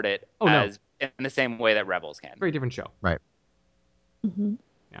support it in the same way that Rebels can. Very different show. Right. Mm-hmm.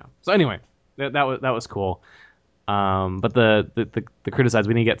 Yeah. So anyway, that was cool. But the crew decides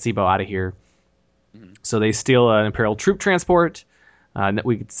we need to get Sibo out of here. Mm-hmm. So they steal an Imperial troop transport.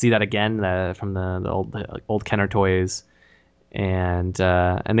 We could see that again from the old Kenner toys, and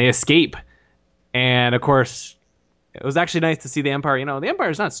they escape. And of course, it was actually nice to see the Empire. The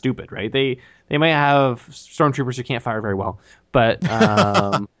Empire's not stupid, right? They might have stormtroopers who can't fire very well, but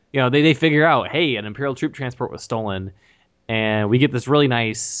they figure out, hey, an Imperial troop transport was stolen, and we get this really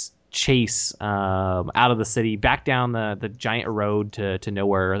nice chase out of the city, back down the giant road to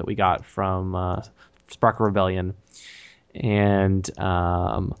nowhere that we got from Spark of Rebellion, and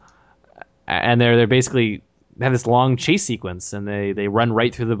they're basically have this long chase sequence, and they run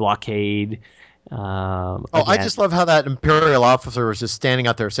right through the blockade. I just love how that Imperial officer was just standing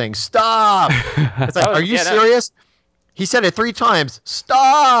out there saying, "Stop!" It's like, are you serious? He said it 3 times.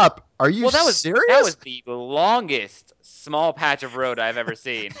 Stop! Are you serious? That was the longest small patch of road I've ever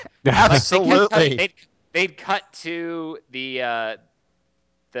seen. Absolutely. They'd cut to the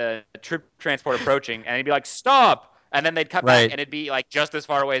troop transport approaching, and he'd be like, "Stop!" And then they'd cut back, and it'd be like just as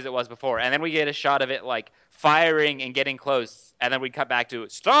far away as it was before. And then we get a shot of it like firing and getting close, and then we'd cut back to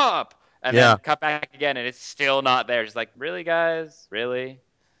 "Stop!" And then cut back again, and it's still not there. Just like, really, guys? Really?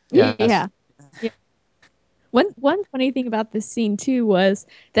 Yeah. One funny thing about this scene too was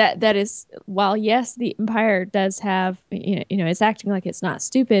that is, while yes, the Empire does have, it's acting like it's not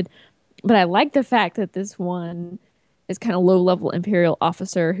stupid, but I like the fact that this one is kind of low-level Imperial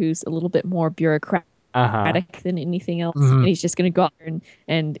officer who's a little bit more bureaucratic than anything else, and he's just going to go out there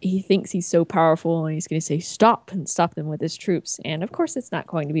and he thinks he's so powerful, and he's going to say stop and stop them with his troops, and of course it's not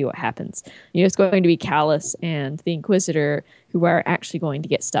going to be what happens. It's going to be Kallus and the Inquisitor who are actually going to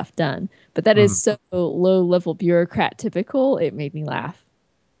get stuff done, but that is so low-level bureaucrat typical. It made me laugh.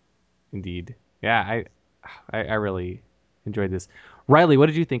 Indeed. Yeah, I really enjoyed this. Riley, what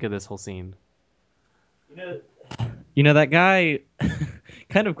did you think of this whole scene? That guy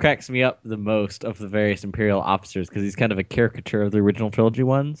kind of cracks me up the most of the various Imperial officers because he's kind of a caricature of the original trilogy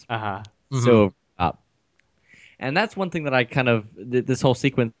ones. So, and that's one thing that I kind of this whole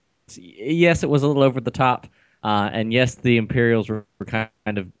sequence. Yes, it was a little over the top, and yes, the Imperials were kind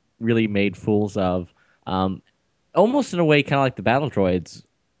of really made fools of, almost in a way, kind of like the battle droids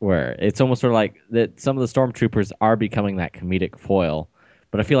were. It's almost sort of like that. Some of the stormtroopers are becoming that comedic foil,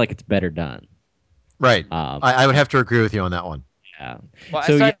 but I feel like it's better done. Right. I would have to agree with you on that one. Yeah. Well,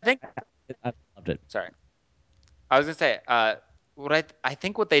 so I think I loved it. Sorry, I was gonna say what I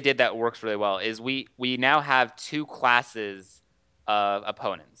think what they did that works really well is we now have 2 classes of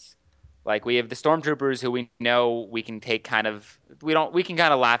opponents. Like we have the stormtroopers who we know we can take we can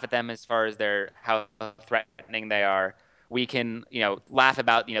kind of laugh at them as far as how threatening they are. We can, laugh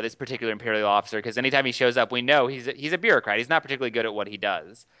about, this particular Imperial officer because anytime he shows up, we know he's a bureaucrat. He's not particularly good at what he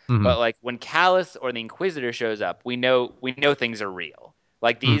does. But like when Kallus or the Inquisitor shows up, we know things are real.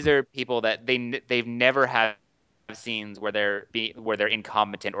 Like these are people that they've never had scenes where they're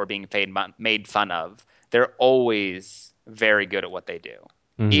incompetent or being made fun of. They're always very good at what they do,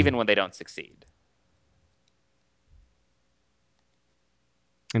 even when they don't succeed.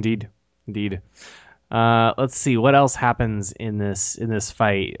 Indeed. Let's see what else happens in this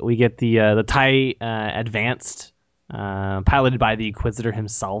fight. We get the TIE advanced, piloted by the Inquisitor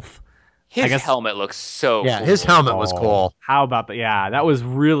himself. His helmet looks so cool. His helmet was cool. How about that? Yeah, that was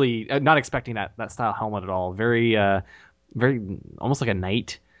really not expecting that style helmet at all. Very almost like a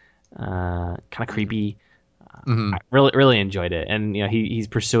knight, kind of creepy. I really enjoyed it, and he's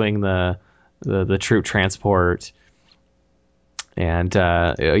pursuing the troop transport, and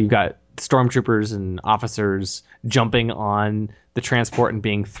you've got stormtroopers and officers jumping on the transport and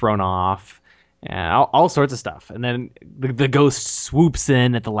being thrown off, and all sorts of stuff. And then the ghost swoops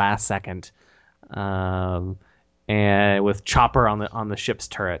in at the last second, and with Chopper on the ship's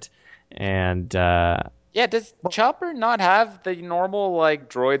turret, and does Chopper not have the normal like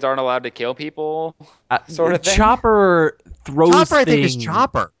droids aren't allowed to kill people sort of thing? Chopper throws Chopper, things. I think, is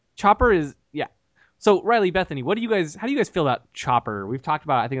Chopper. Chopper is So Riley, Bethany, how do you guys feel about Chopper? We've talked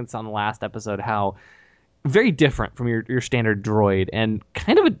about, I think it's on the last episode, how very different from your standard droid and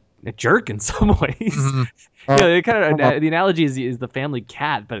kind of a jerk in some ways. Mhm. The analogy is the family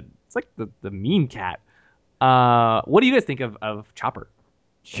cat, but it's like the mean cat. What do you guys think of Chopper?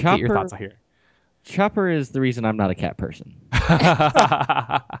 Get your thoughts on here. Chopper is the reason I'm not a cat person.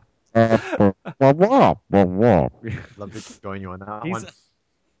 Love to join you on that one.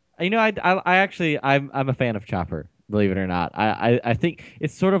 I actually I'm a fan of Chopper. Believe it or not, I think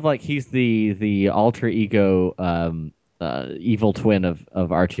it's sort of like he's the alter ego evil twin of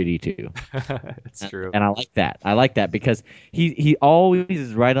R2D2. It's true, and I like that because he always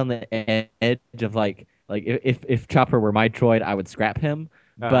is right on the edge of like if Chopper were my droid, I would scrap him,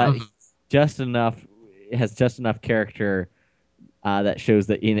 but he's has just enough character that shows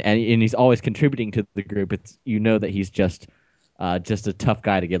that and he's always contributing to the group. It's that he's just a tough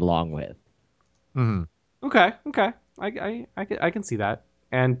guy to get along with. Mm-hmm. Okay. I can see that.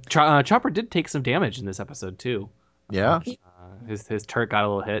 And Chopper did take some damage in this episode too. Yeah. His turret got a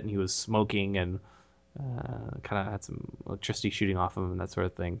little hit, and he was smoking, and kind of had some electricity shooting off him and that sort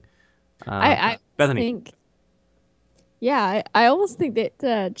of thing. I Bethany. think. Yeah, I almost think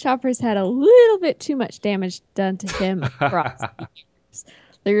that Chopper's had a little bit too much damage done to him across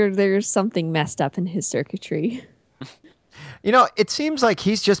the years. There's something messed up in his circuitry. It seems like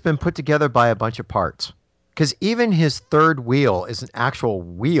he's just been put together by a bunch of parts. Because even his third wheel is an actual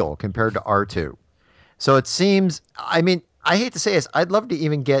wheel compared to R2. So it seems, I hate to say this, I'd love to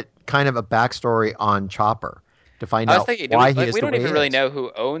even get kind of a backstory on Chopper to find out why he is we the don't way even he really is. know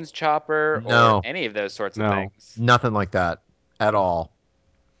who owns Chopper No. or any of those sorts of things. Nothing like that at all.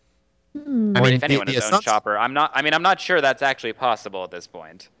 Or if anyone has owned Chopper. I'm not sure that's actually possible at this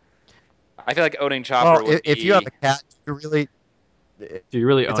point. I feel like owning Chopper would be... if you have a cat, do you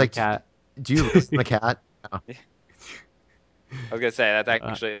really own a cat? Do you listen to the cat? No. I was going to say, that's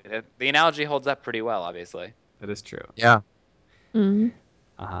actually... the analogy holds up pretty well, obviously. That is true. Yeah.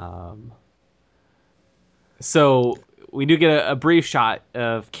 Mm-hmm. So we do get a brief shot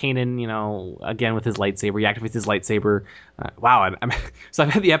of Kanan, again with his lightsaber. He activates his lightsaber. Wow, so I've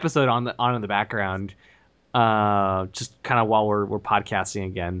had the episode on in the background, just kind of while we're podcasting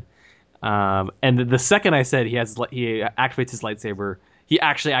again. And the second I said he activates his lightsaber, he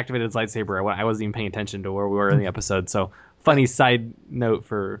actually activated his lightsaber. I wasn't even paying attention to where we were in the episode. So funny side note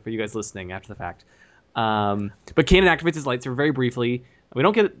for you guys listening after the fact. But Kanan activates his lightsaber very briefly. We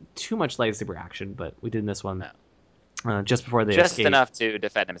don't get too much lightsaber action, but we did in this one. No. Just before they just escape. enough to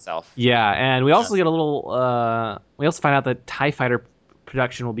defend himself. Yeah, and we also get a little. We also find out that TIE Fighter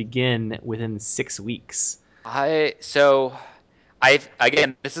production will begin within 6 weeks. Again,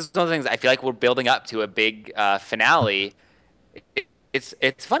 this is one of the things I feel like we're building up to a big finale.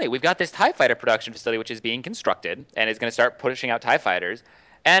 It's funny. We've got this TIE Fighter production facility which is being constructed and is going to start pushing out TIE Fighters.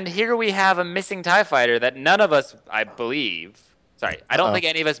 And here we have a missing TIE Fighter that none of us, I don't think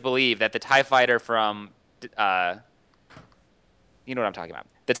any of us believe that the TIE Fighter from, you know what I'm talking about.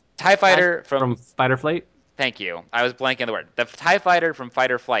 The TIE Fighter from Fight or Flight? Thank you. I was blanking on the word. The TIE Fighter from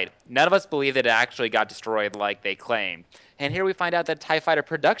Fight or Flight. None of us believe that it actually got destroyed like they claimed. And here we find out that TIE Fighter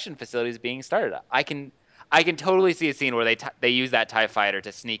production facility is being started. I can totally see a scene where they use that TIE Fighter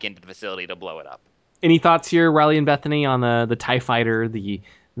to sneak into the facility to blow it up. Any thoughts here, Riley and Bethany, on the TIE Fighter, the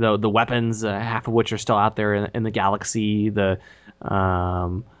weapons, half of which are still out there in the galaxy, the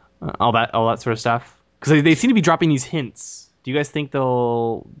all that sort of stuff? Because they seem to be dropping these hints. Do you guys think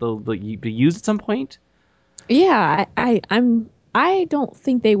they'll be used at some point? Yeah, I don't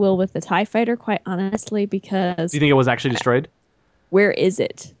think they will with the TIE Fighter, quite honestly, because... Do you think it was actually destroyed? Where is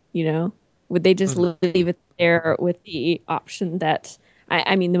it? Would they just leave it there with the option that...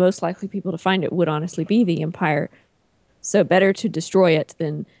 I mean, the most likely people to find it would honestly be the Empire. So better to destroy it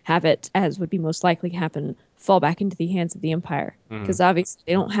than have it, as would be most likely happen, fall back into the hands of the Empire. Because obviously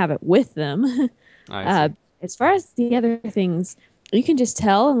they don't have it with them. As far as the other things, you can just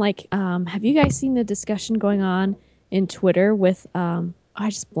tell. And have you guys seen the discussion going on in Twitter with, I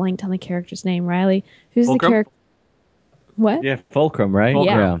just blanked on the character's name, Riley. Who's Fulcrum? the character? What? Yeah, Fulcrum, right?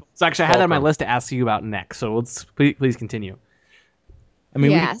 Fulcrum. Yeah. So actually, I had that on my list to ask you about next. So please continue. I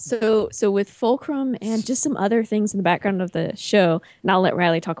mean, so with Fulcrum and just some other things in the background of the show, and I'll let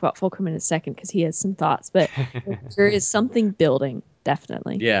Riley talk about Fulcrum in a second because he has some thoughts, but there is something building,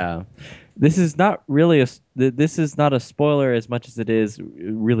 definitely. Yeah. This is not really this is not a spoiler as much as it is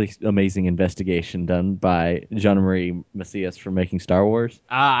really amazing investigation done by Jean-Marie Macias for making Star Wars.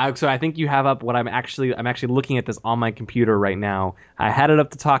 So I think you have up what I'm actually looking at this on my computer right now. I had it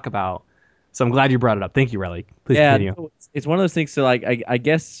up to talk about. So I'm glad you brought it up. Thank you, Riley. Please continue. it's one of those things. So like I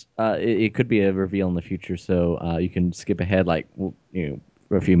guess it could be a reveal in the future. So you can skip ahead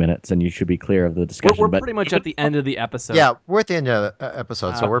for a few minutes, and you should be clear of the discussion. We're pretty much at the end of the episode. Yeah, we're at the end of the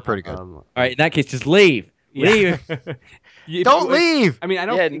episode, so we're pretty good. All right, in that case, just leave. Leave. Don't leave. I mean, I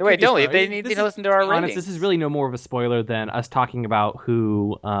don't. Yeah, wait, don't leave. They need to listen to our ratings. This is really no more of a spoiler than us talking about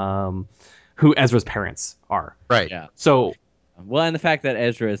who Ezra's parents are. Right. Yeah. So. Well, and the fact that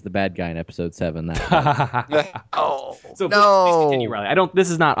Ezra is the bad guy in episode 7. Oh. So no. Please continue, Riley.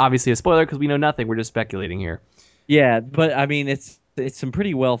 This is not obviously a spoiler because we know nothing. We're just speculating here. Yeah, but I mean, it's some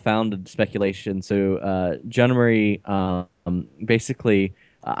pretty well-founded speculation. So, John Murray, basically,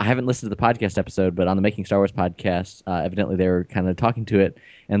 I haven't listened to the podcast episode, but on the Making Star Wars podcast, evidently they were kind of talking to it,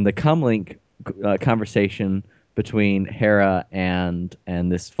 and the Comlink conversation between Hera and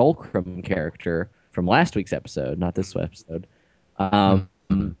this Fulcrum character from last week's episode, not this episode,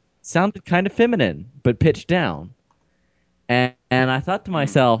 sounded kind of feminine, but pitched down. And I thought to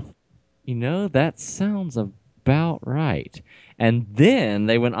myself, that sounds about right. And then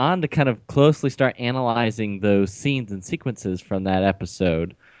they went on to kind of closely start analyzing those scenes and sequences from that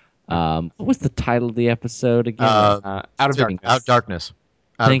episode. What was the title of the episode again? Out of Darkness. Out of Darkness.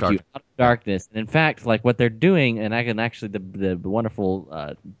 Thank you. Out of Darkness. And in fact, like what they're doing, and I can actually, the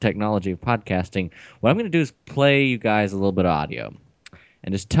wonderful technology of podcasting, what I'm going to do is play you guys a little bit of audio.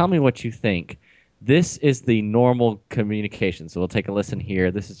 And just tell me what you think. This is the normal communication. So we'll take a listen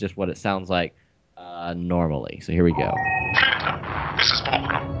here. This is just what it sounds like normally. So here we go. This is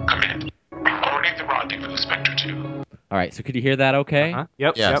Fulcrum. Come in. Reporting the rendezvous, Spectre 2. All right. So could you hear that okay? Uh-huh.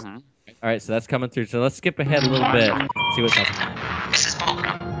 Yep. Yes. Yep. All right. So that's coming through. So let's skip ahead a little bit. See what's happening. This is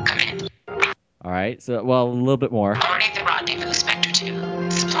Fulcrum. Come in. All right. So, well, a little bit more. Reporting the rendezvous, Spectre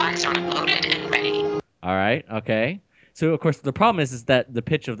 2. Supplies are unloaded and ready. All right. Okay. So, of course, the problem is that the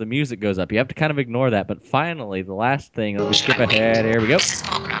pitch of the music goes up. You have to kind of ignore that. But finally, the last thing, let me skip ahead. Here we go. This is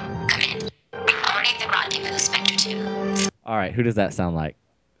Fulcrum. Come in. Reporting the rendezvous, Spectre 2. All right. Who does that sound like?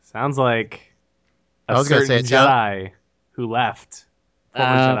 Sounds like I was going to say it's Jedi who left.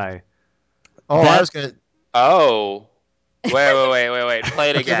 Former Jedi. Oh, I was going to... Oh. Wait. Play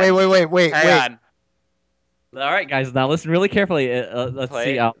it again. Wait. Hang on. All right, guys. Now listen really carefully. Let's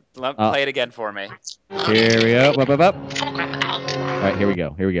see. Play it again for me. Here we go. Up. Fulcrum out. All right, here we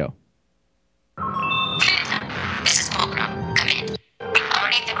go. This is Fulcrum. Come in.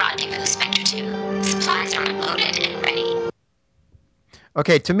 Reporting the rendezvous, Spectre 2. Supplies are unloaded and ready.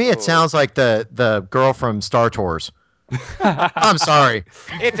 Okay, to me it sounds like the girl from Star Tours. I'm sorry.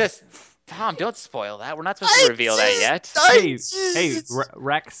 It just... Tom, don't spoil that. We're not supposed to reveal that yet. Hey,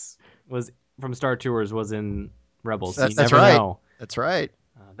 Rex from Star Tours was in Rebels. That's never right. know. That's right.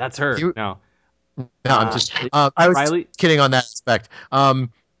 That's her. No, I'm just. I was Riley? kidding on that aspect.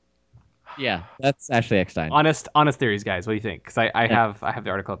 Yeah, that's Ashley Eckstein. Honest theories, guys. What do you think? Because I have the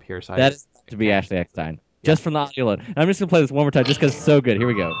article up here. So that is to be Ashley Eckstein. Just from the audio load. And I'm just gonna play this one more time, just because it's so good. Here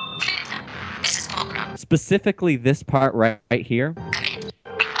we go. This is Fulcrum. Specifically, this part right here.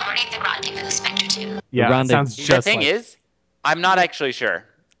 Reporting the rendezvous, Spectre 2. Yeah, sounds just The thing is, I'm not actually sure.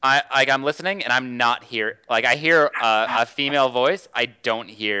 I'm listening and I'm not here. Like I hear a female voice. I don't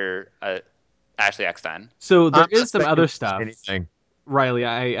hear Ashley Eckstein. So there is some other stuff. Anything. Riley,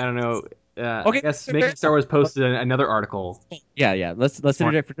 I don't know. Okay. I guess Making Star Wars posted another article. Yeah. Let's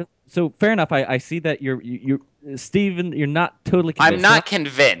interject. So fair enough. I see that you're Steven. You're not totally convinced. I'm not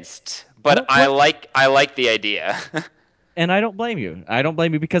convinced, but I like the idea. And I don't blame you.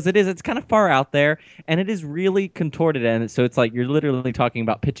 Because it's kind of far out there, and it is really contorted, and so it's like you're literally talking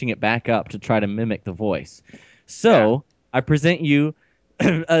about pitching it back up to try to mimic the voice. So I present you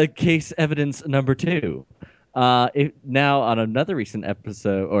case evidence number 2. Now on another recent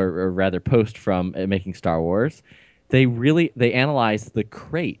episode, or rather post from Making Star Wars, they analyzed the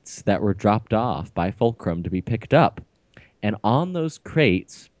crates that were dropped off by Fulcrum to be picked up, and on those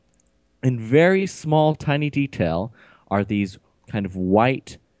crates, in very small, tiny detail, are these kind of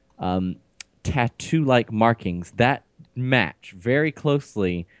white tattoo-like markings that match very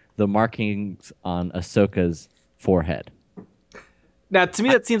closely the markings on Ahsoka's forehead. Now, to me,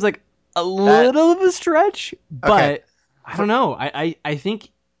 that seems like a little of a stretch, but I don't know. I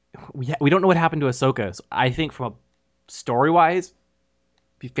think we don't know what happened to Ahsoka. So I think from a story-wise,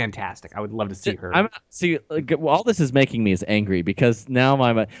 be fantastic. I would love to see her. All this is making me is angry because now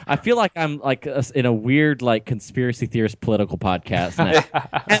I feel like I'm like in a weird like conspiracy theorist political podcast now.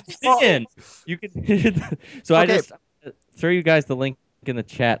 And then you can. So I just throw you guys the link in the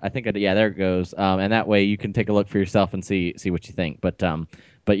chat. I think there it goes. And that way you can take a look for yourself and see what you think. But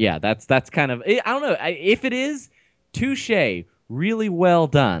yeah, that's kind of, I don't know if it is touche. Really well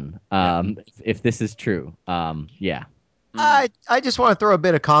done. If this is true. Yeah. I just want to throw a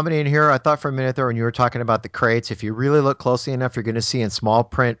bit of comedy in here. I thought for a minute there when you were talking about the crates, if you really look closely enough, you're going to see in small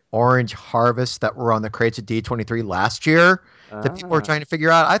print orange harvests that were on the crates at D23 last year that people were trying to figure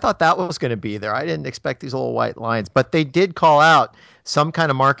out. I thought that was going to be there. I didn't expect these little white lines, but they did call out some kind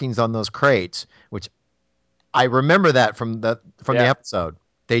of markings on those crates, which I remember that from the episode.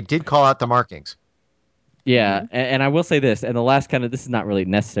 They did call out the markings. Yeah, and I will say this, and the last kind of, this is not really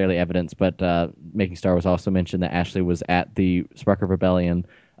necessarily evidence, but Making Star Wars also mentioned that Ashley was at the Spark of Rebellion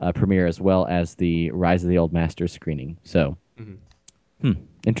premiere as well as the Rise of the Old Masters screening. So,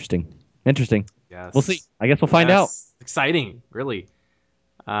 interesting. Yes. We'll see. I guess we'll find out. Exciting, really.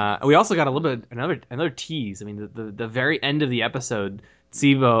 We also got a little bit another tease. I mean, the very end of the episode,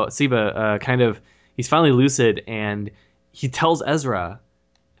 Siba kind of, he's finally lucid, and he tells Ezra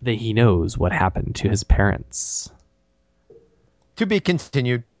that he knows what happened to his parents. To be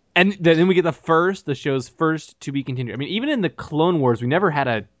continued. And then we get the show's first to be continued. I mean, even in the Clone Wars, we never had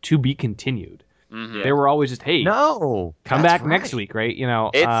a to be continued. Mm-hmm. They were always just, hey, no, come back next week, right? You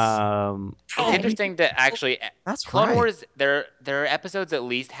know, it's interesting to actually. That's Clone Wars. Their episodes at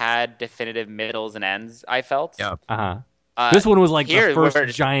least had definitive middles and ends. I felt. Yeah. This one was like the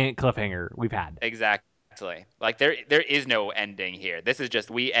first giant cliffhanger we've had. Exactly. Like there is no ending here. This is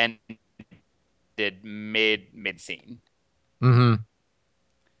just we ended mid scene. Mm-hmm.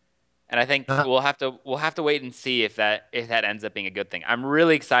 And I think we'll have to wait and see if that ends up being a good thing. I'm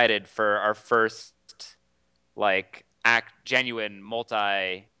really excited for our first genuine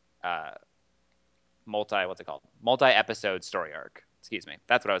multi episode story arc. Excuse me.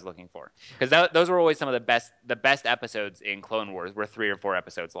 That's what I was looking for. Because those were always some of the best episodes in Clone Wars were 3 or 4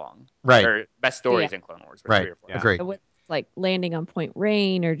 episodes long. Right. Or best stories in Clone Wars were 3 or 4. Agreed. With like landing on Point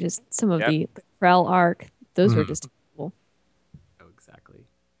Rain or just some of the Krell arc. Those were just cool. Oh, exactly.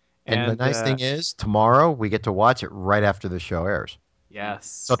 And the nice thing is, tomorrow we get to watch it right after the show airs. Yes.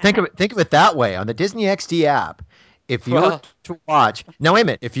 So think of it that way on the Disney XD app. If you were to watch, now wait a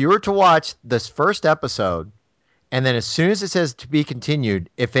minute, if you were to watch this first episode, and then as soon as it says to be continued,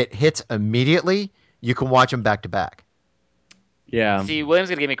 if it hits immediately, you can watch them back to back. Yeah. See, William's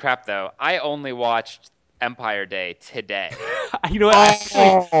gonna give me crap though. I only watched Empire Day today. You know what?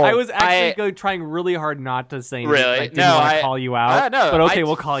 I was trying really hard not to say anything. Really? I didn't want to call you out. No, but okay,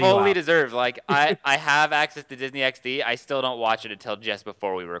 we'll call you out. Fully deserved. Like I have access to Disney XD. I still don't watch it until just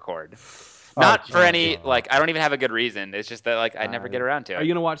before we record. Not for any I don't even have a good reason. It's just that I never get around to it. Are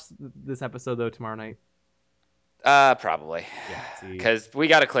you gonna watch this episode though tomorrow night? Probably. Yeah. Because we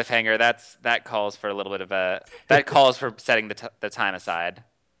got a cliffhanger. That calls for a little bit of that calls for setting the time aside.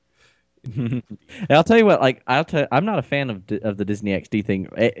 And I'll tell you what, I'm not a fan of the Disney XD thing.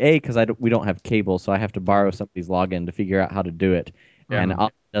 Because we don't have cable, so I have to borrow somebody's login to figure out how to do it, and it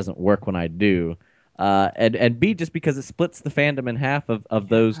doesn't work when I do. And B, just because it splits the fandom in half of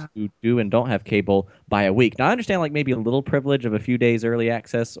those who do and don't have cable by a week. Now, I understand maybe a little privilege of a few days early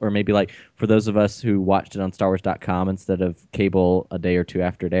access, or maybe for those of us who watched it on StarWars.com instead of cable a day or two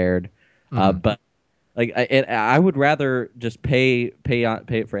after it aired. But I would rather just pay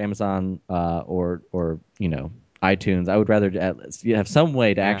it for Amazon or iTunes. I would rather have some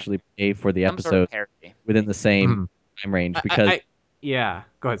way to actually pay for the episode within the same time range because.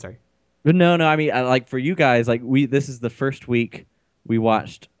 Go ahead. Sorry. No. I mean, for you guys, this is the first week we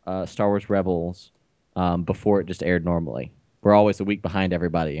watched Star Wars Rebels before it just aired normally. We're always a week behind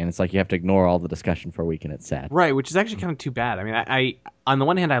everybody, and it's you have to ignore all the discussion for a week, and it's sad. Right, which is actually kind of too bad. I mean, I on the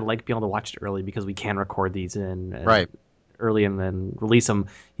one hand, I like being able to watch it early because we can record these early and then release them,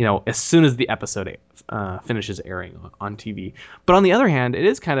 as soon as the episode finishes airing on TV. But on the other hand, it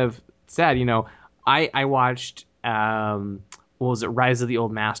is kind of sad. I watched. What was it, Rise of the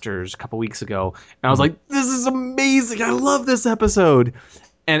Old Masters a couple weeks ago, and I was like, this is amazing, I love this episode,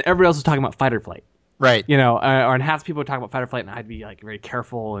 and everybody else was talking about Fight or Flight, right? Or half the people were talking about Fight or Flight, and I had to be very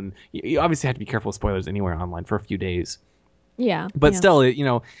careful, and you obviously have to be careful with spoilers anywhere online for a few days. Yeah, but still,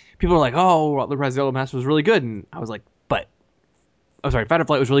 people are like, oh, the Rise of the Old Masters was really good, and I was like, Fight or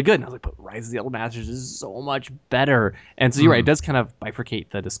Flight was really good, and I was like, but Rise of the Old Masters is so much better, and so you're right, it does kind of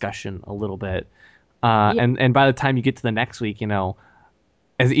bifurcate the discussion a little bit. And by the time you get to the next week, even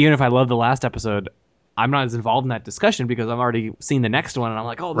if I love the last episode, I'm not as involved in that discussion because I've already seen the next one, and I'm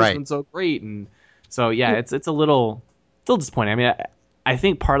like, oh, this one's so great, and so it's a little disappointing. I mean, I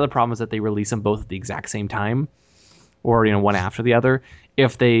think part of the problem is that they release them both at the exact same time, or one after the other.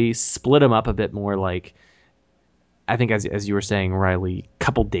 If they split them up a bit more, I think as you were saying, Riley, a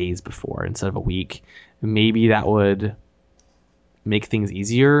couple days before instead of a week, maybe that would make things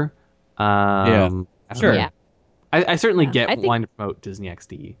easier. Sure. Yeah. I certainly get wanting to promote Disney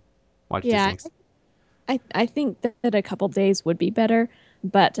XD. Watch Disney XD. I think that a couple days would be better.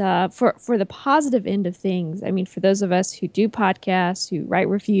 But for the positive end of things, I mean, for those of us who do podcasts, who write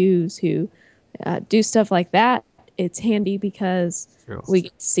reviews, who do stuff like that, it's handy because we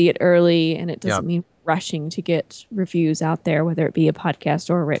get to see it early, and it doesn't mean rushing to get reviews out there, whether it be a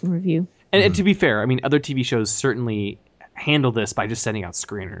podcast or a written review. And to be fair, I mean, other TV shows certainly handle this by just sending out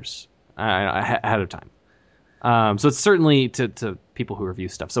screeners ahead of time. So it's certainly to people who review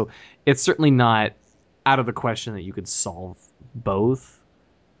stuff. So it's certainly not out of the question that you could solve both.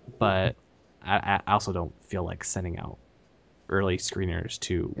 But I also don't feel like sending out early screeners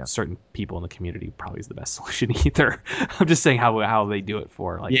to certain people in the community probably is the best solution either. I'm just saying how they do it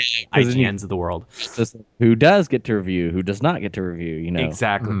for like IGNs of the world. Who does get to review, who does not get to review, you know.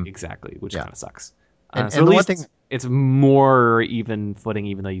 Exactly, which kind of sucks. And so the at one least it's more even footing,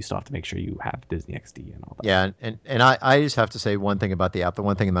 even though you still have to make sure you have Disney XD and all that. Yeah, and I just have to say one thing about the app. The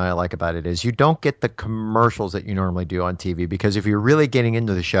one thing that I like about it is you don't get the commercials that you normally do on TV, because if you're really getting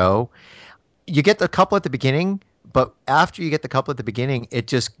into the show, you get the couple at the beginning, but after you get the couple at the beginning, it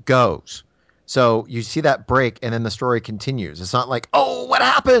just goes. So you see that break, and then the story continues. It's not like, oh, what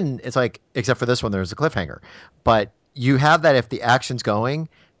happened? It's like, except for this one, there's a cliffhanger. But you have that if the action's going,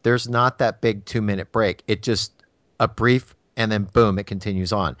 there's not that big 2-minute break. It just a brief, and then boom, it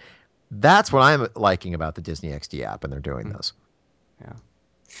continues on. That's what I'm liking about the Disney XD app, and they're doing this. Yeah.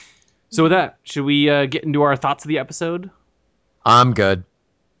 So with that, should we get into our thoughts of the episode? I'm good.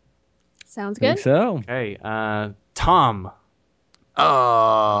 Sounds good. So. Okay. Tom.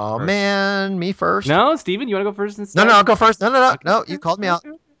 Oh, man. Me first? No, Steven, you want to go first instead? No, I'll go first. No. You called me out.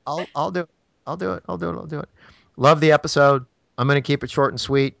 I'll do it. Love the episode. I'm going to keep it short and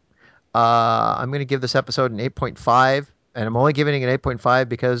sweet. I'm going to give this episode an 8.5, and I'm only giving it an 8.5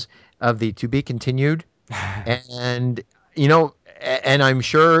 because of the to be continued. And, you know, and I'm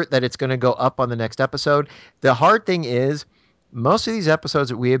sure that it's going to go up on the next episode. The hard thing is, most of these episodes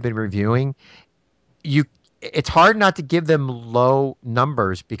that we have been reviewing, it's hard not to give them low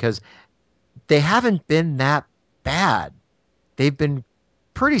numbers because they haven't been that bad. They've been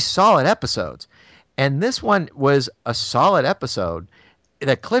pretty solid episodes. And this one was a solid episode.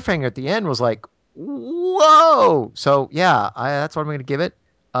 The cliffhanger at the end was like, whoa. So, yeah, that's what I'm going to give it.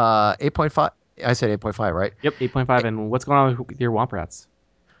 8.5. I said 8.5, right? Yep, 8.5. And what's going on with your Womp Rats?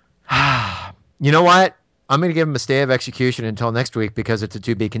 You know what? I'm going to give them a stay of execution until next week because it's a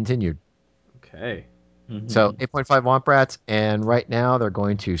to be continued. Okay. Mm-hmm. So 8.5 Womp Rats, and right now they're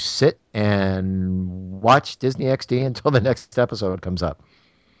going to sit and watch Disney XD until the next episode comes up.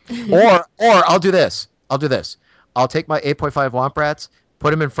 or I'll do this. I'll take my 8.5 Womp Rats,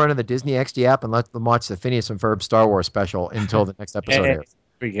 put them in front of the Disney XD app, and let them watch the Phineas and Ferb Star Wars special until the next episode airs.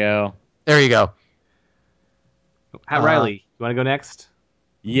 There we go. There you go. Riley, you want to go next?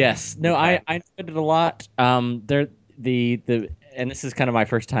 Yes. No, okay. I enjoyed it a lot. And this is kind of my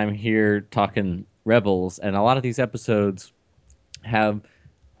first time here talking Rebels, and a lot of these episodes have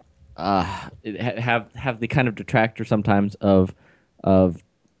the kind of detractor sometimes of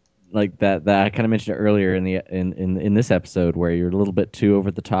like that I kind of mentioned earlier in this episode, where you're a little bit too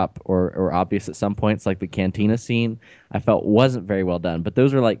over the top or obvious at some points, like the cantina scene I felt wasn't very well done. But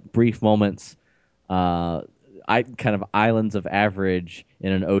those are like brief moments, kind of islands of average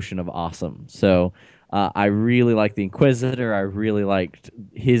in an ocean of awesome. So I really liked the Inquisitor. I really liked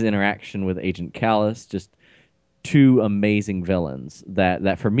his interaction with Agent Kallus. Just two amazing villains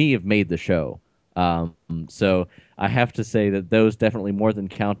that for me have made the show. So I have to say that those definitely more than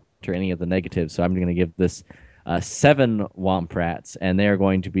counter any of the negatives. So I'm going to give this 7 Womp Rats, and they are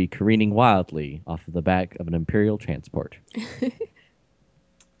going to be careening wildly off of the back of an Imperial transport.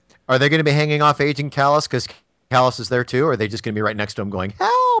 Are they going to be hanging off Agent Kallus because Kallus is there too, or are they just going to be right next to him going,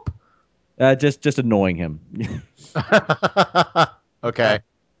 help? Just annoying him. Okay.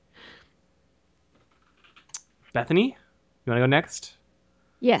 Bethany, you want to go next?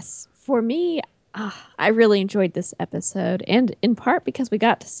 Yes. For me, I really enjoyed this episode, and in part because we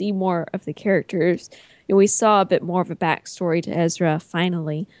got to see more of the characters. We saw a bit more of a backstory to Ezra,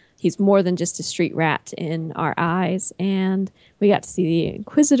 finally. He's more than just a street rat in our eyes, and we got to see the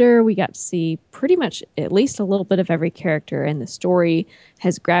Inquisitor. We got to see pretty much at least a little bit of every character, and the story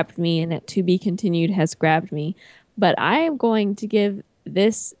has grabbed me, and that to be continued has grabbed me. But I am going to give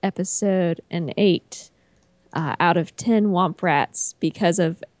this episode an 8 out of 10 Womp Rats because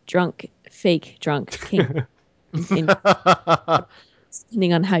of fake drunk king.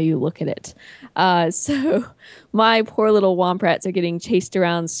 Depending on how you look at it. So my poor little Womp Rats are getting chased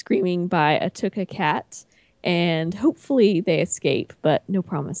around screaming by a Tuca cat, and hopefully they escape, but no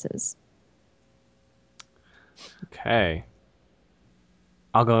promises. Okay.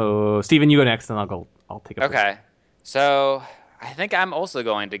 I'll go. Steven, you go next, and I'll I'll take a Okay. So I think I'm also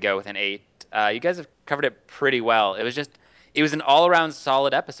going to go with an 8. You guys have covered it pretty well. It was an all-around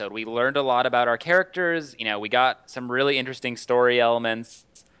solid episode. We learned a lot about our characters. We got some really interesting story elements.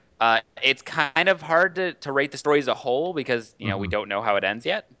 It's kind of hard to rate the story as a whole because, we don't know how it ends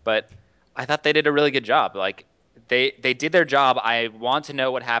yet. But I thought they did a really good job. Like, they did their job. I want to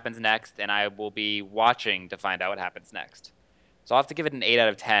know what happens next, and I will be watching to find out what happens next. So I'll have to give it an 8 out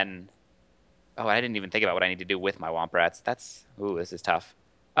of 10. Oh, I didn't even think about what I need to do with my Womp Rats. This is tough.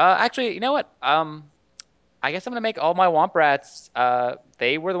 Actually, you know what? I guess I'm gonna make all my Womp Rats.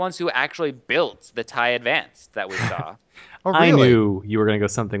 They were the ones who actually built the TIE Advanced that we saw. Oh, really? I knew you were gonna do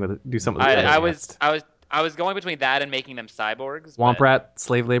something with TIE Advanced. I was going between that and making them cyborgs. Womp Rat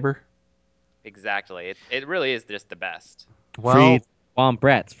slave labor. Exactly. It really is just the best. Well, free Womp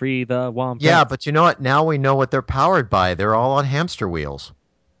Rats. Free the Womp Rats. Yeah, but you know what? Now we know what they're powered by. They're all on hamster wheels.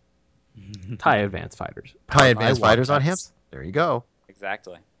 TIE Advanced Fighters. TIE Advanced Fighters on hamster. There you go.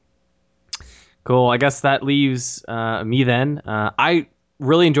 Exactly. Cool. I guess that leaves me then. I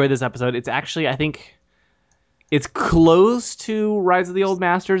really enjoyed this episode. It's actually, I think, it's close to Rise of the Old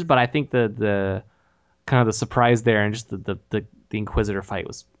Masters, but I think the kind of the surprise there and just the Inquisitor fight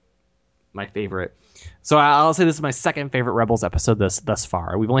was my favorite. So I'll say this is my second favorite Rebels episode thus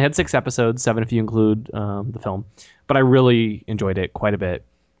far. We've only had 6 episodes, 7 if you include the film, but I really enjoyed it quite a bit.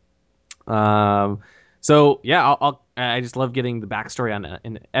 So yeah, I just love getting the backstory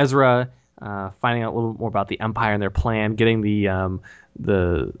on Ezra, finding out a little bit more about the Empire and their plan, getting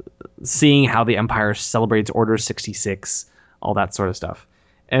the seeing how the Empire celebrates Order 66, all that sort of stuff.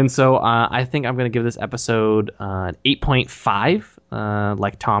 And so I think I'm going to give this episode an 8.5,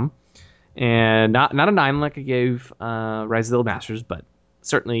 like Tom, and not a 9 like I gave Rise of the Old Masters, but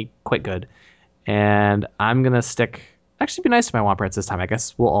certainly quite good. And I'm going to stick. Actually, be nice to my Womp Rats this time. I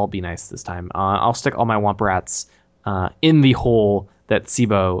guess we'll all be nice this time. I'll stick all my Womp Rats in the hole that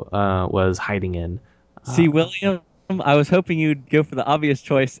Sibo was hiding in. See, William, I was hoping you'd go for the obvious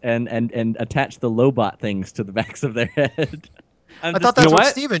choice and attach the Lobot things to the backs of their head. I thought that's what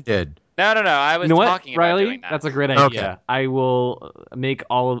Steven did. No. I was talking about Riley? doing that. That's a great idea. Okay. I will make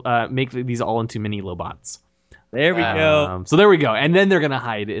these all into mini Lobots. There we go. So there we go. And then they're gonna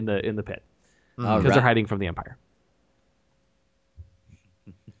hide in the pit because Right. they're hiding from the Empire.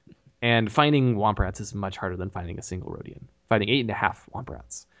 And finding Womp Rats is much harder than finding a single Rodian. Finding 8.5 Womp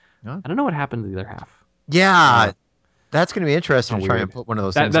Rats. Huh? I don't know what happened to the other half. Yeah, that's going to be interesting to try weird. and put one of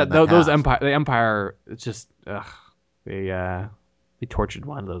those things in those half. the Empire. It's just they tortured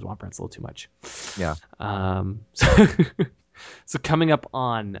one of those Womp Rats a little too much. Yeah. So coming up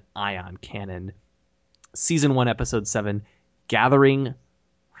on Ion Canon, Season 1, Episode 7, Gathering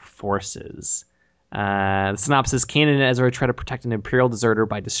Forces. The synopsis: Kanan and Ezra try to protect an Imperial deserter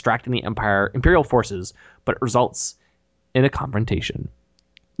by distracting the Imperial forces, but it results in a confrontation.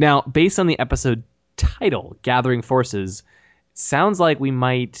 Now, based on the episode title, Gathering Forces, it sounds like we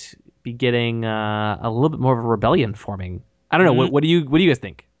might be getting a little bit more of a rebellion forming. I don't know. What do you guys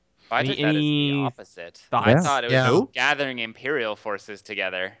think? I took that as the opposite. Thoughts? I thought it was gathering Imperial forces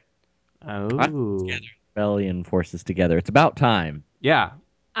together. Oh. Rebellion forces together. It's about time. Yeah.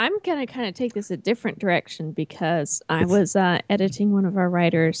 I'm going to kind of take this a different direction because I was editing one of our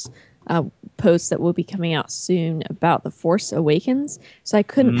writers' posts that will be coming out soon about The Force Awakens. So I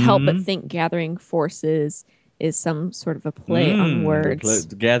couldn't help but think Gathering Forces is some sort of a play on words.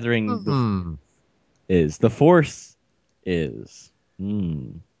 Gathering is. The Force is.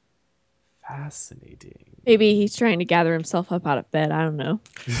 Fascinating. Maybe he's trying to gather himself up out of bed. I don't know.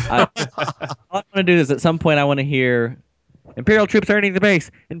 All I want to do is at some point I want to hear Imperial troops are entering the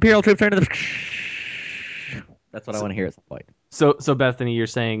base. Imperial troops are entering the. That's what I want to hear at some point. So Bethany, you're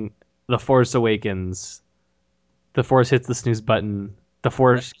saying The Force Awakens, the Force hits the snooze button, the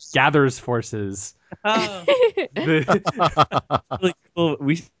Force gathers forces. Oh. Really cool.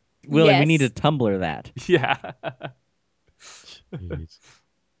 We need to Tumblr that. Yeah.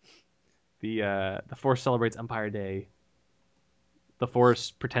 The Force celebrates Empire Day. The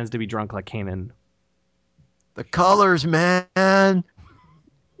Force pretends to be drunk like Kanan. The colors, man.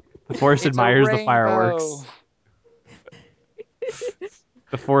 The Force admires the fireworks.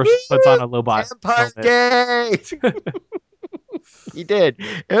 The Force puts on a Lobot Empire helmet. Day. He did.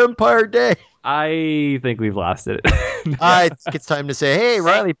 Empire Day. I think we've lost it. I think it's time to say, hey,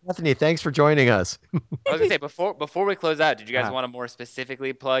 Riley, Bethany, thanks for joining us. I was gonna say before we close out, did you guys want to more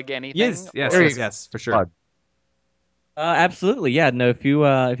specifically plug anything? Yes, for sure. Absolutely, yeah. No, if you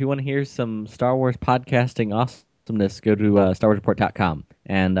want to hear some Star Wars podcasting awesomeness, go to StarWarsReport.com,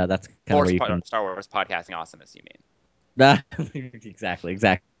 and that's kind of where you can. Star Wars podcasting awesomeness, you mean? Exactly.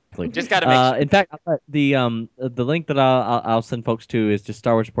 Exactly. Just got to make sure. In fact, the link that I'll send folks to is just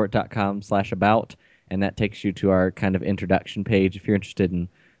StarWarsReport.com/about, and that takes you to our kind of introduction page if you're interested in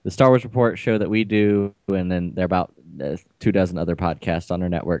the Star Wars Report show that we do, and then there are about 24 other podcasts on our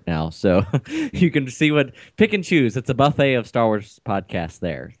network now, so you can pick and choose. It's a buffet of Star Wars podcasts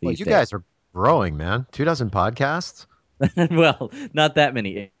there. Well, you guys are growing, man. 24 podcasts. Well, not that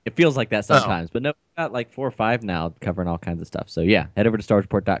many. It feels like that sometimes, but no, we've got like 4 or 5 now covering all kinds of stuff. So yeah, head over to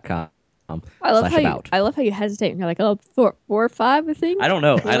StarWarsReport.com. I love how you hesitate and you're like, oh, 4 or 5, I think. I don't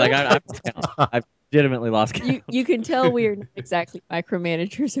know. I've legitimately lost count. You can tell we are not exactly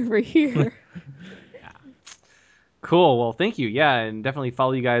micromanagers over here. Yeah. Cool. Well, thank you. Yeah, and definitely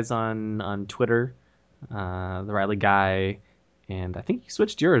follow you guys on Twitter, the Riley Guy. And I think you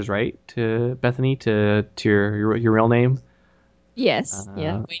switched yours, right, to Bethany, to your real name? Yes.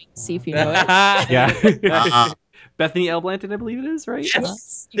 Waiting to see if you know it. Yeah. Bethany L. Blanton, I believe it is, right?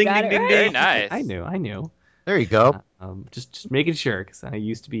 Yes. You got it right. Very nice. I knew. There you go. Just making sure, because I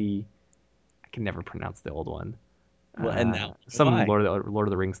used to be... I can never pronounce the old one. Well, and now some Lord of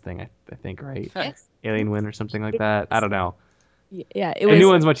the Rings thing, I think, right? Yes. Alien Win or something like that. I don't know. Yeah, A new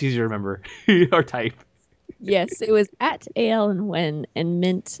one's much easier to remember or type. Yes, it was at AL and Wen and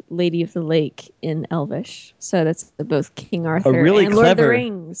meant Lady of the Lake in Elvish. So that's both King Arthur really and clever, Lord of the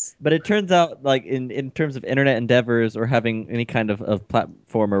Rings. But it turns out, like in terms of internet endeavors or having any kind of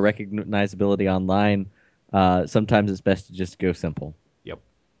platform or recognizability online, sometimes it's best to just go simple. Yep.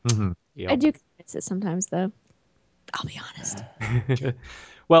 Mm-hmm. Yep. I do miss it sometimes, though. I'll be honest.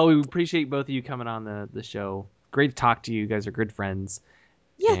 Well, we appreciate both of you coming on the show. Great to talk to you. You guys are good friends.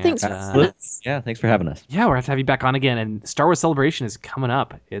 Yeah, And, thanks for having us. Yeah, thanks for having us. Yeah, we're going to have to have you back on again. And Star Wars Celebration is coming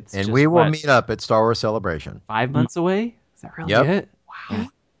up. We will meet up at Star Wars Celebration. 5 months away? Is that really it? Wow.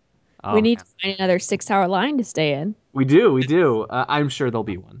 Yeah. We need to find another 6-hour line to stay in. We do. I'm sure there'll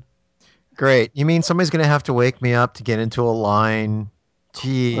be one. Great. You mean somebody's going to have to wake me up to get into a line?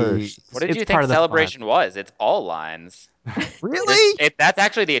 Gee. What did you think Celebration was? It's all lines. Really? That's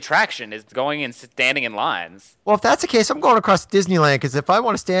actually the attraction, is going and standing in lines. Well, if that's the case, I'm going across Disneyland, because if I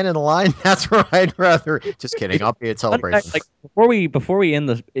want to stand in a line, that's where I'd rather. Just kidding. I'll be at Celebration. Like before we end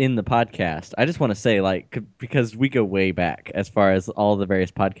the podcast, I just want to say, because we go way back as far as all the various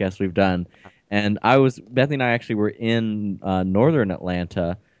podcasts we've done, and Bethany and I actually were in northern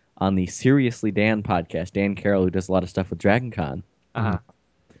Atlanta on the Seriously Dan podcast. Dan Carroll, who does a lot of stuff with Dragon Con. Uh-huh.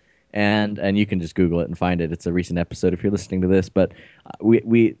 And you can just Google it and find it. It's a recent episode if you're listening to this. But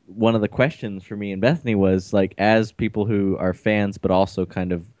we one of the questions for me and Bethany was, like, as people who are fans but also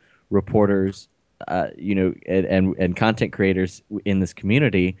kind of reporters, and content creators in this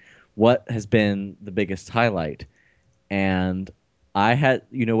community, what has been the biggest highlight? And I had,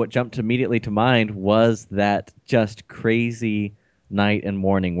 what jumped immediately to mind was that just crazy night and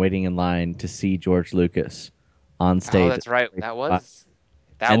morning waiting in line to see George Lucas on stage. Oh, that's right. That was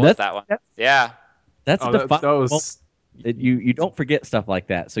that one. Yeah. That's a defining moment. You don't forget stuff like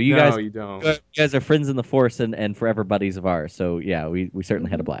that. So you guys are friends in the Force and forever buddies of ours. So yeah, we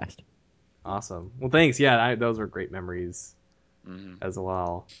certainly had a blast. Awesome. Well, thanks. Yeah, those were great memories as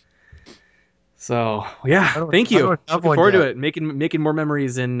well. So yeah, thank you. Looking forward to it. Making more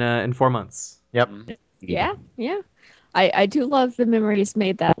memories in 4 months. Yep. Yeah. I do love the memories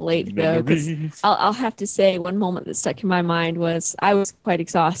made that late, though, because I'll have to say one moment that stuck in my mind was I was quite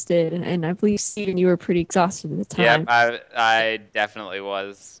exhausted, and I believe, Steven, you were pretty exhausted at the time. Yeah, I definitely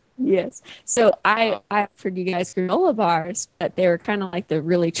was. Yes. So I offered you guys granola bars, but they were kind of like the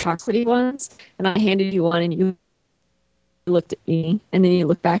really chocolatey ones, and I handed you one, and you looked at me, and then you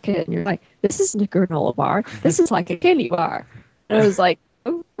looked back at it, and you're like, this isn't a granola bar. This is like a candy bar. And I was like,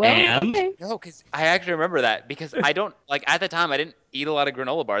 oh, well, okay. No, because I actually remember that, because I don't, at the time, I didn't eat a lot of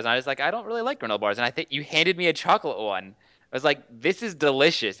granola bars, and I was like, I don't really like granola bars, and I think you handed me a chocolate one. I was like, this is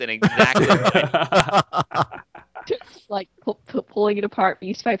delicious and exactly like pulling it apart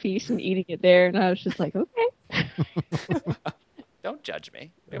piece by piece and eating it there, and I was just like, okay. Don't judge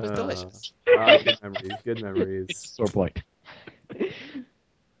me. It was delicious. Good memories. Sore point.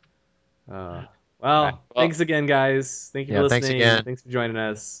 Well, thanks again, guys. Thank you for listening. Thanks again. Thanks for joining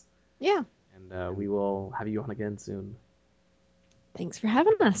us. Yeah. And we will have you on again soon. Thanks for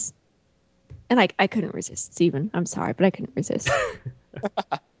having us. And I couldn't resist, Steven. I'm sorry, but I couldn't resist.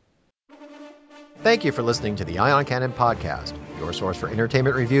 Thank you for listening to the Ion Cannon Podcast, your source for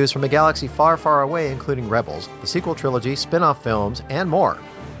entertainment reviews from a galaxy far, far away, including Rebels, the sequel trilogy, spin-off films, and more.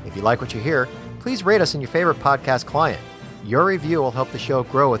 If you like what you hear, please rate us in your favorite podcast client. Your review will help the show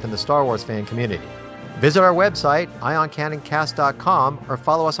grow within the Star Wars fan community. Visit our website, ioncanoncast.com, or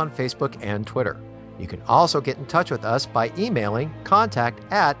follow us on Facebook and Twitter. You can also get in touch with us by emailing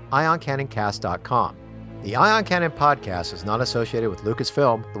contact@ioncanoncast.com. The Ion Cannon podcast is not associated with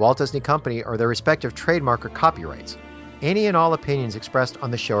Lucasfilm, the Walt Disney Company, or their respective trademark or copyrights. Any and all opinions expressed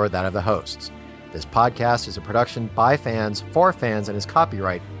on the show are that of the hosts. This podcast is a production by fans, for fans, and is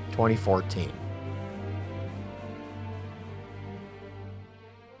copyright 2014.